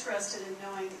I'm interested in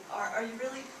knowing, are you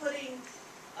really putting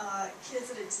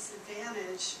kids at a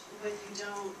disadvantage when you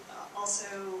don't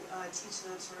also teach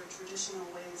them sort of traditional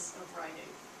ways of writing?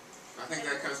 I think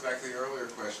that comes back to the earlier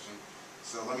question.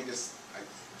 So let me just,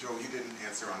 Joel, you didn't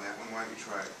answer on that one. Why don't you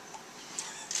try it?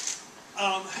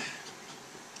 I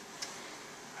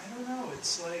don't know.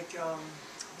 It's like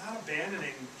not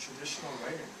abandoning traditional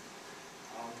writing.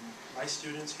 My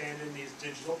students hand in these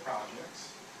digital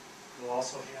projects. They'll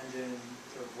also hand in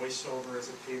their voiceover as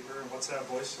a paper. And what's that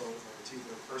voiceover? It's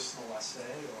either a personal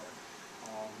essay or,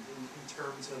 in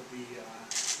terms of the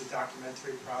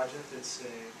documentary project, it's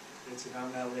an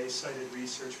MLA cited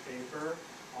research paper.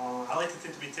 I like to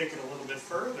think to be taken a little bit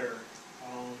further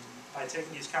by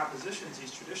taking these compositions,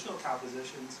 these traditional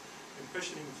compositions, and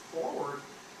pushing them forward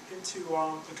into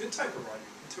a good type of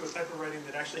writing, into a type of writing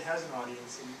that actually has an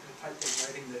audience, and a type of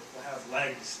writing that will have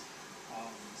legs.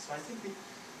 So I think we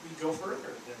go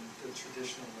further than the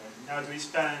traditional writing. Now, do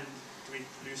we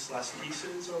produce less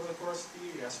pieces over the course of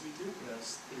the year? Yes, we do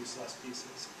produce less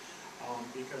pieces.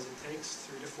 Because it takes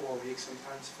 3 to 4 weeks,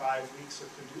 sometimes 5 weeks to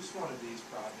produce one of these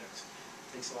projects.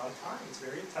 It takes a lot of time. It's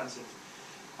very intensive.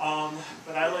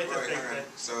 But I like to think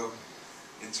that... So,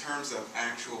 in terms of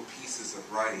actual pieces of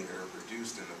writing that are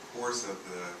produced in the course of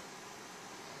the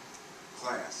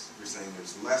class, you're saying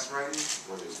there's less writing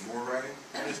or there's more writing?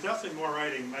 There's definitely more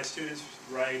writing. My students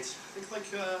write, I think like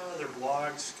their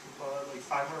blogs, like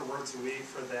 500 words a week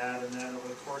for that, and then over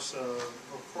the course of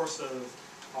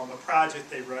the project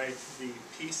they write, the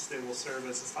piece that will serve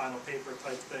as a final paper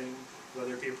type thing,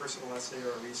 whether it be a personal essay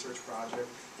or a research project,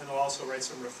 and they'll also write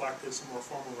some more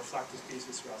formal reflective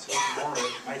pieces throughout. So more,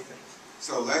 I think.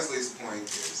 So Leslie's point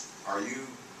is, are you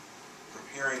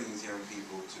preparing these young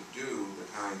people to do the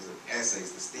kinds of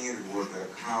essays, the standard work that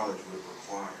a college would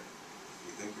require? Do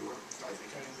you think you are? I think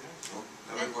I am. Oh,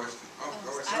 another question? Oh,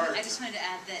 go ahead. Sorry. I just wanted to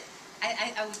add that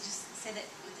I would just say that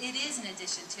it is an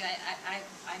addition to.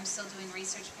 I'm still doing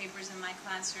research papers in my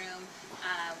classroom.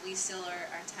 We still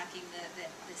are tackling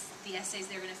the essays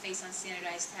they're going to face on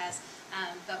standardized tests,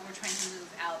 but we're trying to move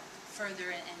out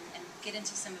further and get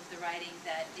into some of the writing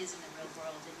that is in the real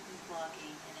world, in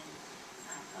blogging and in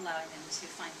allowing them to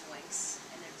find voice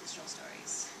in their digital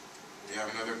stories. Do you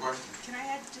have another question? Can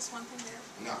I add just one thing there?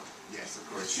 No. Yes, of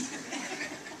course.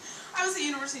 I was a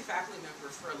university faculty member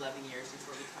for 11 years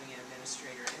before becoming an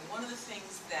administrator, and one of the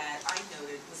things that I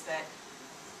noted was that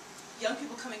young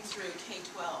people coming through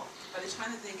K-12, by the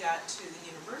time that they got to the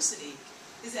university,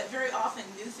 is that very often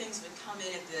new things would come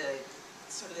in at the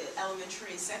sort of the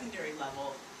elementary, secondary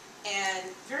level, and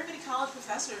very many college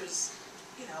professors,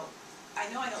 I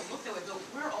know I don't look that way, but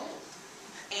we're old,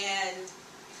 and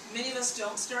many of us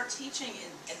don't start teaching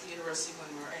at the university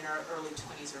when we're in our early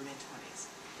 20s or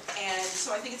mid-20s. And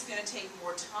so I think it's going to take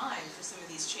more time for some of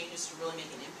these changes to really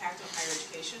make an impact on higher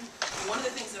education. And one of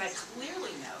the things that I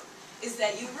clearly know is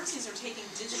that universities are taking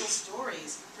digital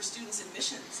stories for students'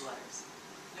 admissions letters.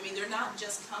 I mean, they're not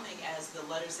just coming as the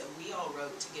letters that we all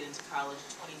wrote to get into college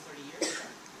 20, 30 years ago.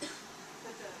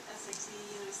 But the SAT,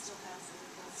 still has the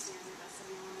gold standard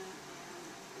essay on it,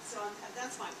 and so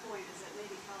that's my point, is that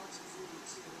maybe colleges need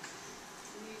to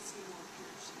be more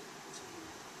connection between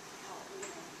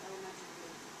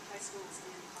elementary, high schools,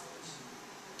 and college.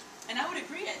 And I would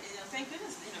agree, and thank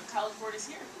goodness, College Board is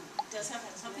here, who does have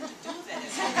something to do with it.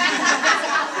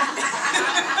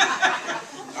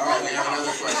 All right, we have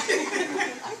another question.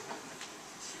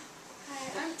 Hi,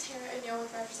 I'm Tara O'Neill,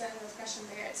 representative of Gresham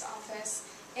Barrett's office,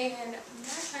 and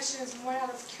my question is more out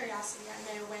of curiosity. I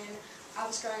know when I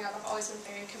was growing up, I've always been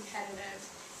very competitive,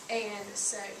 and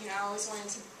so, I always wanted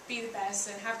to be the best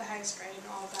and have the highest grade and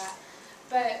all of that.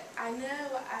 But I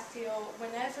feel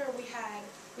whenever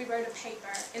we wrote a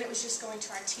paper and it was just going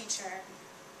to our teacher,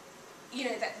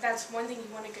 that's one thing you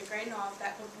want a good grade and all of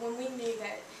that, but when we knew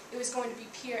that it was going to be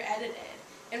peer edited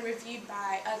and reviewed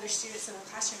by other students in the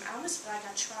classroom, I almost feel like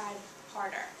I tried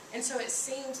harder. And so it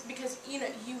seems, because you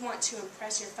want to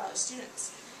impress your fellow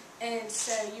students. And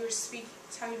so you were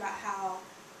talking about how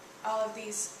all of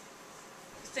these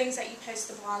things that you post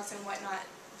to blogs and whatnot,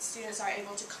 students are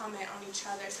able to comment on each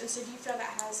other's. And so do you feel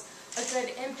that has a good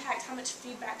impact? How much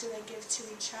feedback do they give to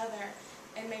each other?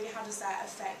 And maybe how does that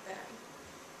affect them?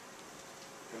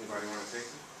 Anybody want to take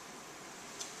it?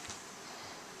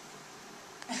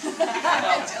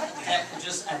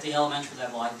 Just at the elementary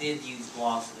level, I did use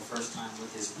blogs for the first time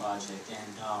with this project,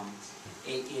 and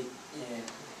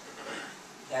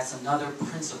that's another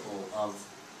principle of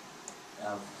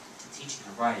teaching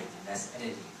and writing, and that's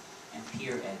editing and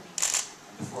peer editing.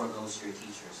 And before it goes to your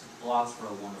teachers, blogs were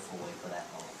a wonderful way for that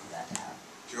to happen.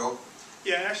 Joe?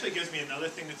 Yeah, it actually gives me another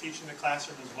thing to teach in the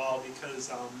classroom as well, because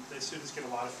the students get a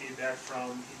lot of feedback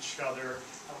from each other.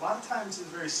 A lot of times it's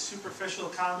very superficial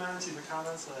comments, even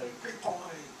comments like, great point,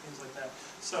 things like that.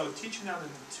 So teaching them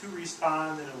to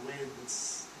respond in a way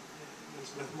that's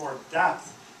with more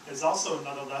depth is also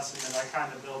another lesson that I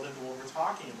kind of build into what we're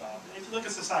talking about. And if you look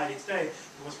at society today,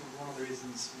 one of the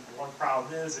reasons, one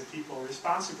problem is that people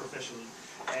respond superficially,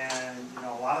 and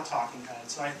a lot of talking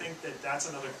heads. So I think that that's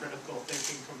another critical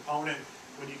thinking component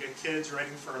when you get kids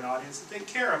writing for an audience that they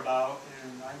care about.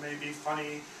 And I may be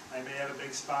funny, I may have a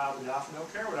big smile, but they often don't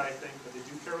care what I think, but they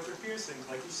do care what their peers think,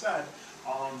 like you said,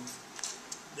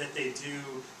 that they do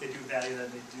value that,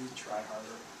 and they do try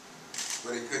harder.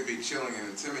 But it could be chilling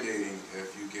and intimidating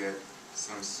if you get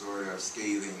some sort of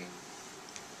scathing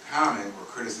comment or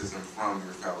criticism from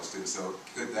your fellow students. So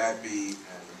could that be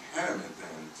an impediment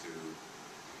then to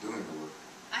doing the work?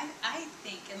 I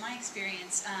think, in my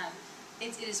experience,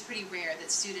 it is pretty rare that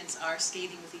students are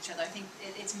scathing with each other. I think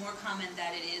it's more common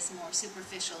that it is more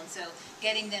superficial, and so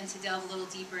getting them to delve a little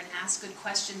deeper and ask good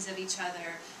questions of each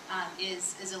other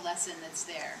is a lesson that's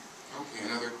there. Okay,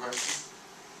 another question?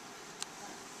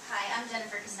 Hi, I'm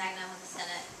Jennifer Casagna with the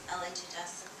Senate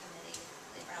LHHS Subcommittee,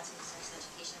 Labor Housing Resource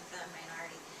Education for the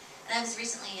Minority. And I was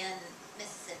recently in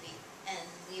Mississippi, and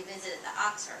we visited the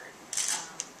Oxford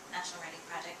National Writing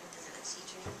Project and visited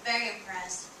teachers. Very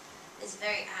impressed. It's a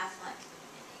very affluent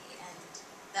community, and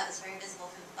that was very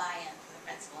visible from the buy-in from the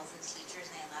principals and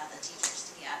teachers, and they allowed the teachers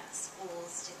to be out of the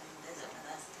schools to come visit with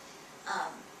us.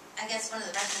 I guess one of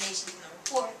the recommendations in the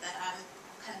report that I'm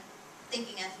kind of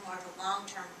thinking of more of a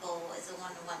long-term goal is a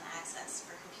one-to-one access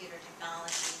for computer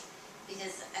technology,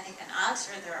 because I think in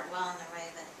Oxford they're well on their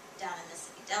way, but down in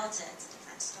Mississippi Delta it's a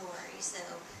different story. So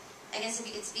I guess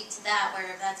if you could speak to that, where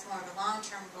if that's more of a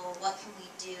long-term goal, what can we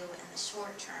do in the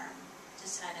short term to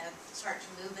kind of start to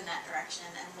move in that direction,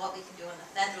 and what we can do on the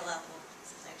federal level,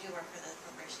 since I do work for the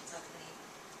appropriations subcommittee,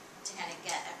 to kind of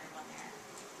get everyone there.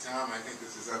 Tom, I think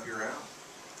this is up your alley.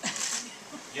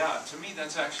 Yeah, to me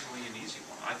that's actually an easy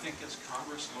one. I think as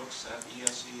Congress looks at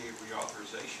ESEA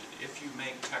reauthorization, if you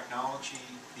make technology,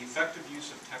 the effective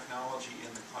use of technology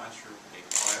in the classroom a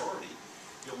priority,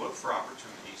 you'll look for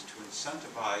opportunities to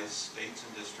incentivize states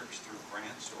and districts through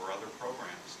grants or other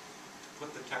programs to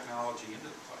put the technology into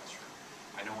the classroom.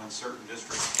 I know in certain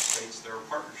districts and states there are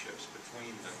partnerships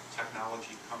between the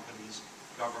technology companies,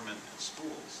 government, and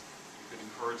schools. You could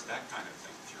encourage that kind of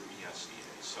thing through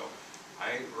ESEA. So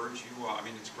I urge you, I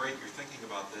mean, it's great you're thinking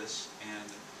about this, and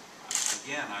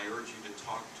again, I urge you to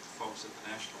talk to folks at the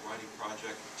National Writing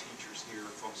Project, teachers here,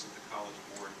 folks at the College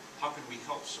Board. How can we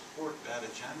help support that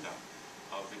agenda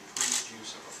of increased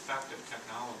use of effective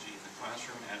technology in the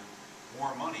classroom, and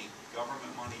more money,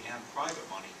 government money and private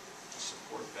money, to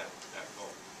support that goal?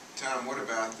 Tom, what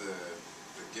about the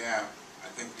gap, I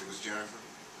think it was Jennifer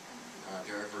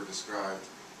described,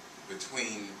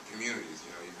 between communities?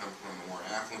 You come from a more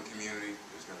affluent community,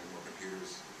 there's going to be more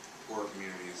computers. Poor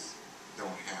communities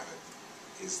don't have it.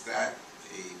 Is that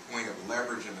a point of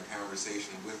leverage in the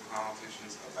conversation with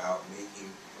politicians about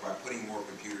putting more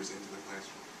computers into the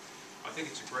classroom? I think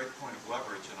it's a great point of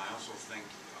leverage, and I also think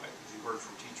you heard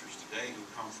from teachers today who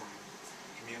come from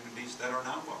communities that are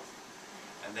not wealthy,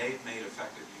 and they've made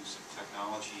effective use of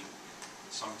technology,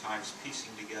 sometimes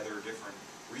piecing together different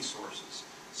resources,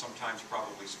 sometimes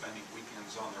probably spending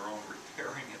weekends on their own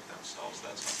repairing it themselves.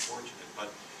 That's unfortunate.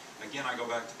 But again, I go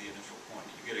back to the initial point.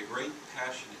 You get a great,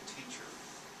 passionate teacher,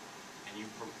 and you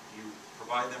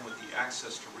provide them with the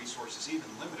access to resources,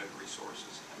 even limited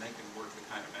resources, and they can work the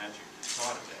kind of magic you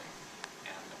saw today.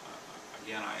 And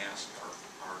again, I ask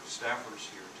our staffers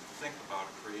here to think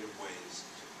about creative ways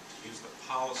to use the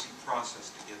policy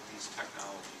process to get these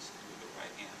technologies into the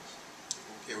right hands.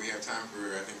 Okay, we have time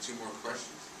for, I think, 2 more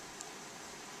questions.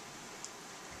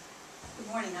 Good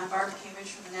morning. I'm Barbara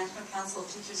Cambridge from the National Council of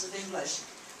Teachers of English.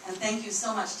 And thank you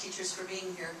so much, teachers, for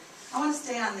being here. I want to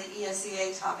stay on the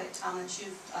ESEA topic, Tom, that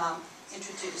you've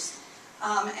introduced.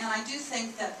 And I do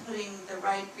think that putting the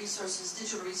right resources,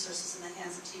 digital resources, in the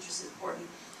hands of teachers is important.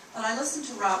 But I listened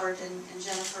to Robert and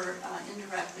Jennifer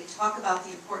indirectly talk about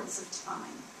the importance of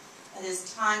time. That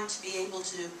is, time to be able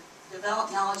to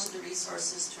develop knowledge of the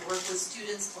resources, to work with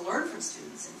students, to learn from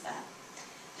students, in fact.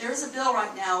 There is a bill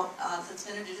right now that's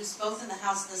been introduced both in the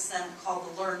House and the Senate called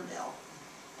the Learn Bill.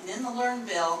 And in the Learn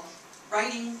Bill,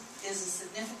 writing is as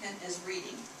significant as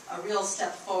reading, a real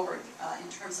step forward in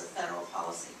terms of federal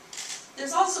policy.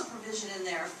 There's also provision in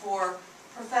there for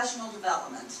professional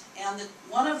development, and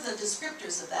one of the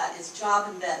descriptors of that is job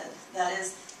embedded. That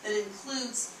is, that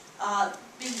includes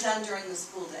being done during the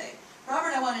school day.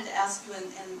 Robert, I wanted to ask you,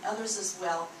 and others as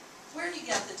well, where do you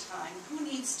get the time? Who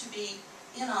needs to be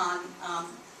in on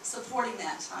supporting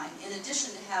that time, in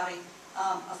addition to having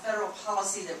a federal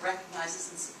policy that recognizes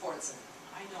and supports it?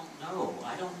 I don't know.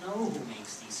 I don't know who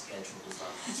makes these schedules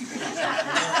up.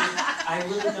 I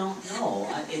really don't know.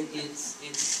 It's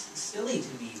silly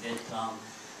to me that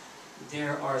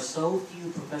there are so few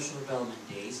professional development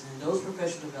days, and those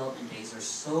professional development days are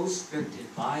so scripted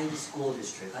by the school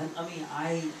district. I mean,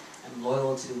 I am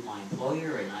loyal to my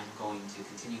employer, and I'm going to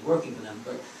continue working for them,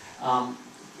 but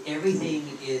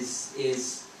everything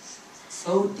is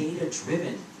so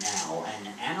data-driven now, and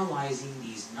analyzing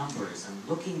these numbers and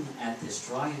looking at this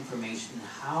dry information,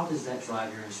 how does that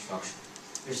drive your instruction?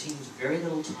 There seems very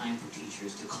little time for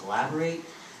teachers to collaborate,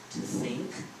 to think,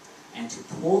 and to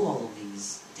pull all of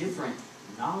these different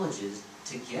knowledges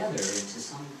together into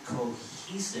some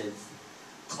cohesive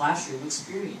classroom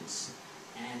experience.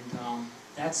 And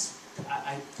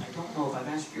I don't know if I've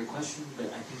answered your question, but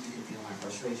I think you can feel my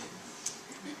frustration.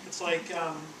 It's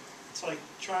like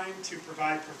trying to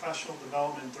provide professional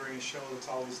development during a show that's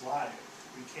always live.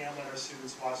 We can't let our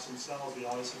students watch themselves. We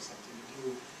always have something to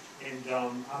do. And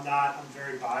I'm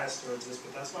very biased towards this,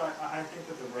 but that's why I think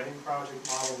that the writing project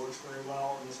model works very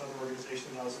well, and this other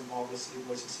organization that I was involved with, City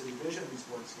Voices, City Visions,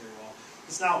 works very well.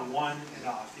 It's not one and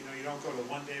off. You know, you don't go to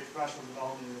 1 day of professional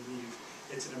development and leave.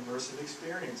 It's an immersive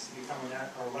experience. To become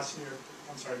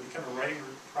become a writing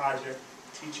project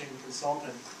teaching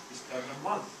consultant, you spend a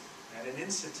month at an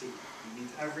institute. You meet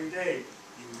every day.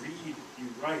 You read, you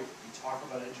write, you talk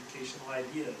about educational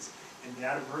ideas. And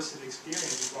that immersive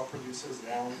experience is what produces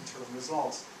long-term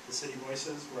results. The City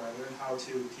Voices, where I learned how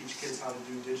to teach kids how to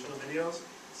do digital videos,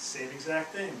 same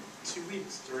exact thing. 2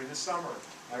 weeks during the summer.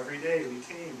 Every day we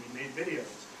came, we made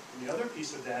videos. And the other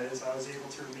piece of that is I was able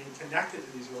to remain connected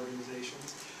to these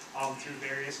organizations through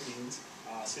various means.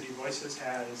 City Voices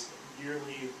has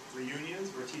yearly reunions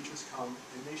where teachers come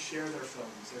and they share their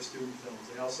films, their student films.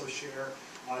 They also share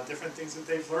different things that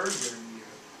they've learned during the year.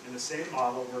 And the same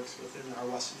model works within our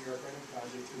Western New York Writing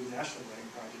Project through the National Writing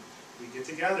Project. We get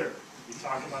together, we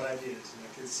talk about ideas, and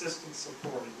that consistent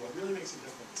support is what really makes a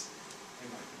difference, in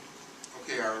my opinion.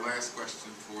 Okay, our last question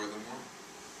for the morning.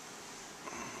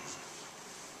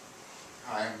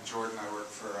 Hi, I'm Jordan. I work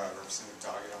for Representative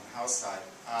Doggett on the House side.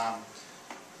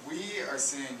 We are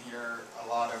seeing here a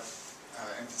lot of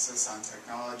emphasis on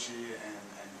technology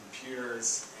and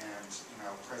computers, and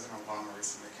President Obama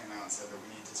recently came out and said that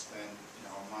we need to spend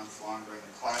a month longer in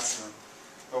the classroom.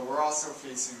 But we're also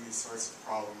facing these sorts of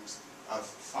problems of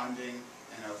funding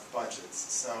and of budgets.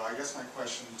 So I guess my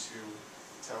question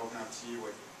to open up to you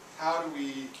would, how do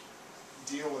we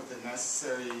deal with the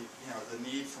necessary, the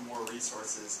need for more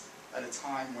resources at a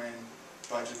time when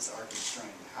budgets are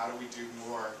constrained? How do we do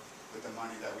more with the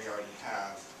money that we already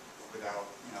have without,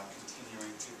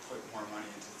 continuing to put more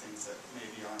money into things that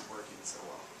maybe aren't working so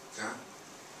well? John?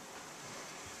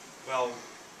 Well,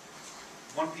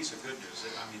 one piece of good news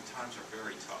is, times are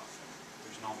very tough.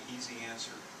 There's no easy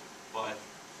answer, but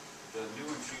the new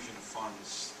infusion of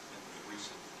funds in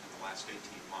the last 18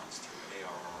 months through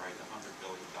ARRI, the $100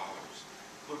 billion,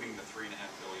 including the $3.5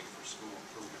 billion for school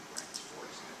improvement grants, for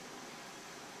example.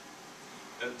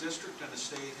 The district and the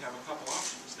state have a couple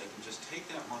options. They can just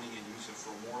take that money and use it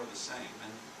for more of the same,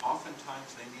 and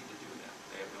oftentimes they need to do that.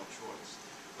 They have no choice.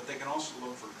 But they can also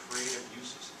look for creative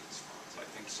uses of these funds. I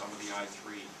think some of the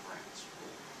I3 grants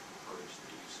will encourage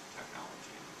the use of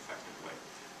technology in an effective way.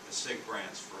 The SIG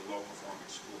grants for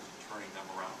low-performing schools and turning them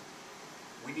around.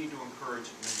 We need to encourage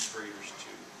administrators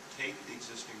to take the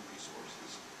existing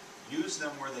resources, use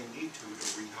them where they need to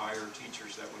rehire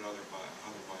teachers that would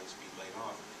otherwise be laid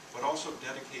off, but also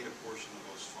dedicate a portion of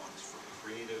those funds for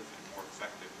creative and more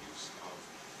effective use of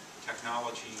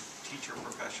technology, teacher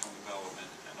professional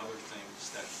development, and other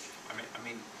things that,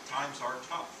 times are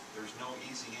tough. There's no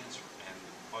easy answer, and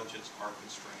budgets are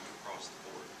constrained across the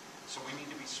board. So we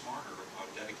need to be smarter about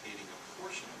dedicating a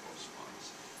portion of those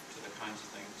funds to the kinds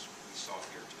of things we saw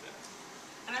here today.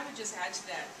 And I would just add to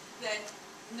that, that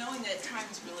knowing that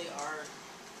times really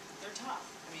they're tough.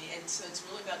 And so it's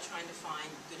really about trying to find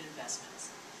good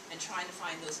investments and trying to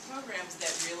find those programs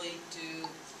that really do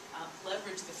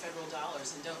leverage the federal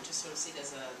dollars and don't just sort of see it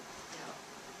as a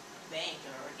bank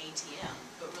or an ATM,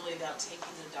 but really about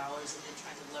taking the dollars and then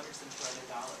trying to leverage them for other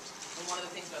dollars. And one of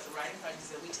the things about the writing project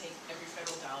is that we take every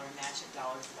federal dollar and match it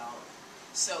dollar for dollar.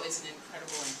 So it's an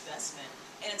incredible investment,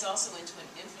 and it's also into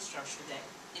an infrastructure that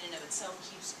in and of itself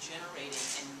keeps generating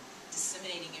and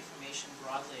disseminating information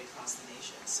broadly across the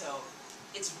nation. So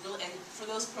it's really, and for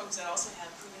those programs that also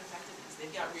have proven effectiveness,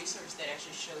 they've got research that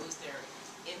actually shows their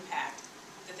impact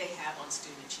that they have on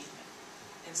student achievement.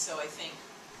 And so I think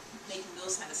making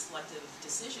those kind of selective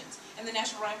decisions. And the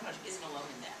National Writing Project isn't alone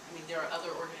in that. I mean, there are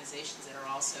other organizations that are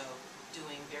also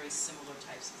doing very similar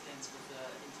types of things with the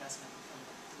investment from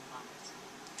Congress.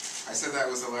 I said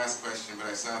that was the last question, but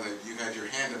I saw that you had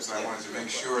your hand up, so I wanted to make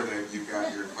sure that you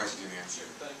got your question answered.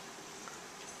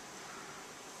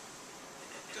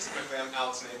 Just quickly, I'm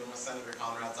Alex Nabin with Senator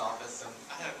Conrad's office, and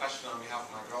I had a question on behalf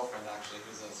of my girlfriend, actually,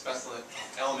 who's a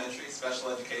elementary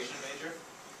special education major,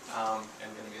 and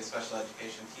going to be a special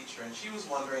education teacher. And she was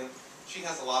wondering, she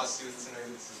has a lot of students, and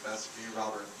maybe this is best for you,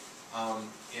 Robert,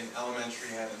 in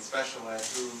elementary ed and special ed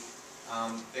who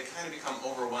they kind of become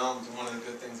overwhelmed. And one of the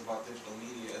good things about digital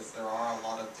media is there are a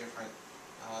lot of different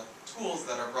tools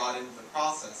that are brought into the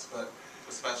process, but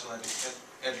with special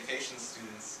education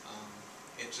students,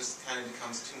 it just kind of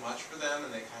becomes too much for them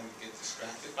and they kind of get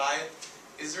distracted by it.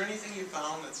 Is there anything you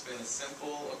found that's been a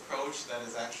simple approach that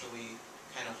has actually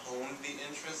kind of honed the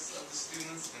interests of the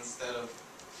students instead of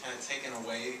kind of taking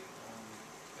away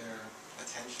their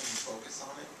attention and focus on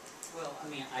it? Well, I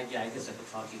mean, I guess I could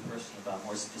talk to you personally about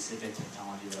more specific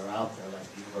technology that are out there, like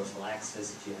universal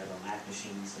access that you have on Mac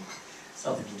machines and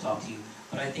stuff that can talk to you.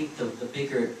 But I think the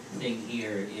bigger thing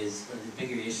here is, or the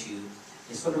bigger issue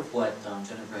is sort of what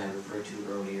Jennifer had referred to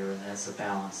earlier, and that's a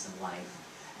balance in life.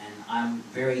 And I'm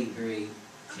very, very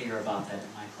clear about that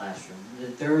in my classroom.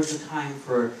 There is a time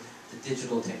for the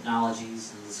digital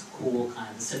technologies and this cool kind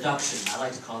of the seduction. I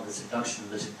like to call it the seduction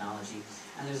of the technology.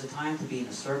 And there's a time to be in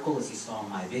a circle, as you saw in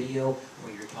my video,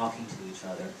 where you're talking to each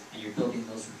other and you're building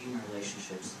those human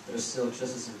relationships that are still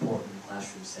just as important in the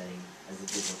classroom setting as the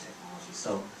digital technology.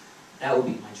 So that would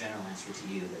be my general answer to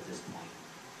you at this point.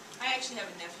 I actually have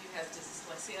a nephew who has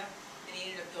dyslexia, and he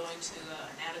ended up going to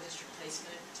an out-of-district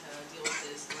placement to deal with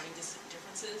his learning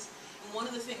differences. And one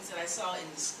of the things that I saw in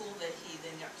the school that he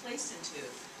then got placed into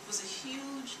was a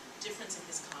huge difference in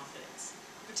his confidence,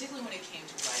 particularly when it came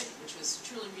to writing, which was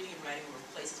truly reading and writing were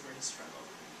places where he struggled.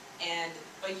 And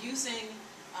by using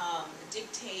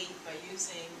Dictate, by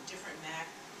using different Mac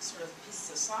sort of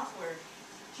pieces of software,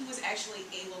 he was actually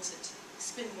able to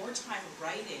spend more time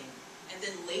writing and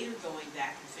then later going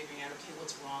back and figuring out, okay,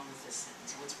 what's wrong with this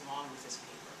sentence, what's wrong with this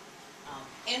paper.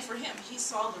 And for him, he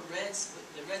saw the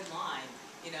red line,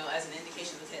 you know, as an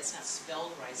indication that it's not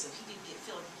spelled right, so he could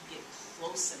feel like he could get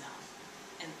close enough.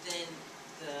 And then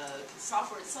the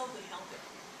software itself would help him.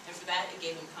 And for that, it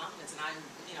gave him confidence. And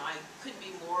I couldn't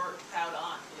be more proud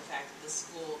on for the fact that this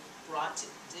school brought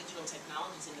digital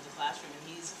technologies into the classroom, and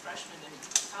he's a freshman in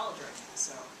college right now,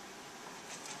 so.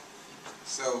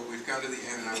 So we've come to the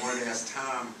end, and I wanted to ask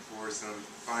Tom for some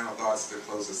final thoughts to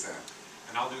close us out.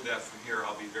 And I'll do that from here.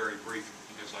 I'll be very brief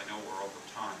because I know we're over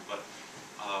time. But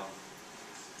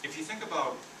if you think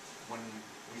about when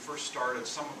we first started,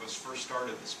 some of us first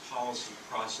started this policy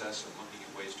process of looking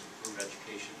at ways to improve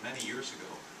education many years ago,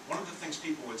 one of the things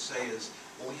people would say is,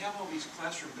 well, we have all these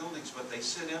classroom buildings, but they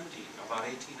sit empty about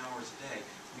 18 hours a day.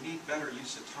 We need better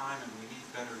use of time, and we need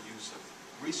better use of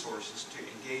resources to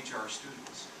engage our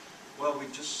students. Well,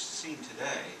 we've just seen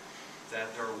today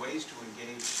that there are ways to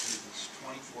engage students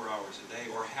 24 hours a day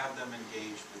or have them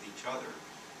engaged with each other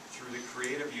through the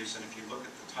creative use. And if you look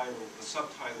at the title, the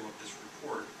subtitle of this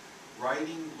report,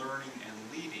 Writing, Learning, and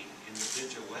Leading in the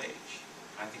Digital Age.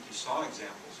 I think you saw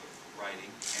examples of writing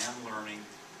and learning,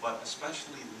 but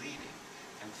especially leading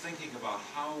and thinking about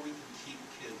how we can keep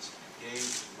kids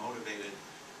engaged and motivated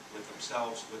with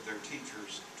themselves, with their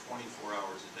teachers, 24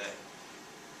 hours a day.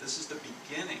 This is the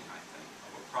beginning, I think,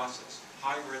 of a process.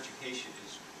 Higher education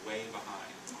is way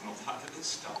behind on a lot of this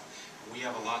stuff. And we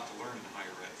have a lot to learn in higher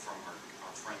ed from our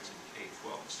friends in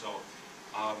K-12. So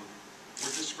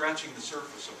we're just scratching the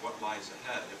surface of what lies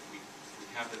ahead if we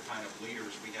have the kind of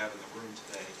leaders we have in the room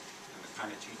today and the kind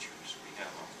of teachers we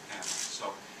have on the panel. So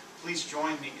please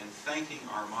join me in thanking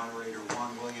our moderator,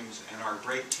 Juan Williams, and our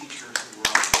great teachers who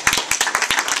were on the panel.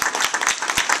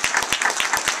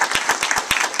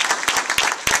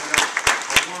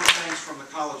 Thanks from the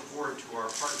College Board to our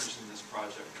partners in this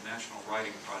project, the National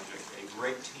Writing Project, a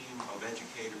great team of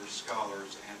educators,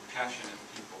 scholars, and passionate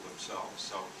people themselves.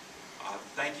 So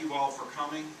thank you all for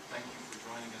coming. Thank you for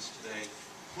joining us today.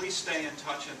 Please stay in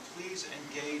touch and please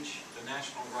engage the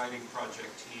National Writing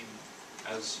Project team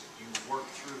as you work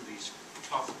through these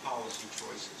tough policy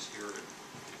choices here in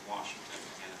Washington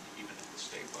and even at the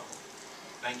state level.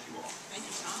 Thank you all. Thank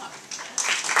you, Tom.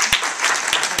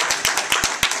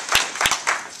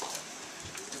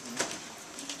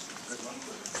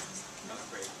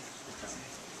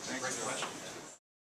 Great question.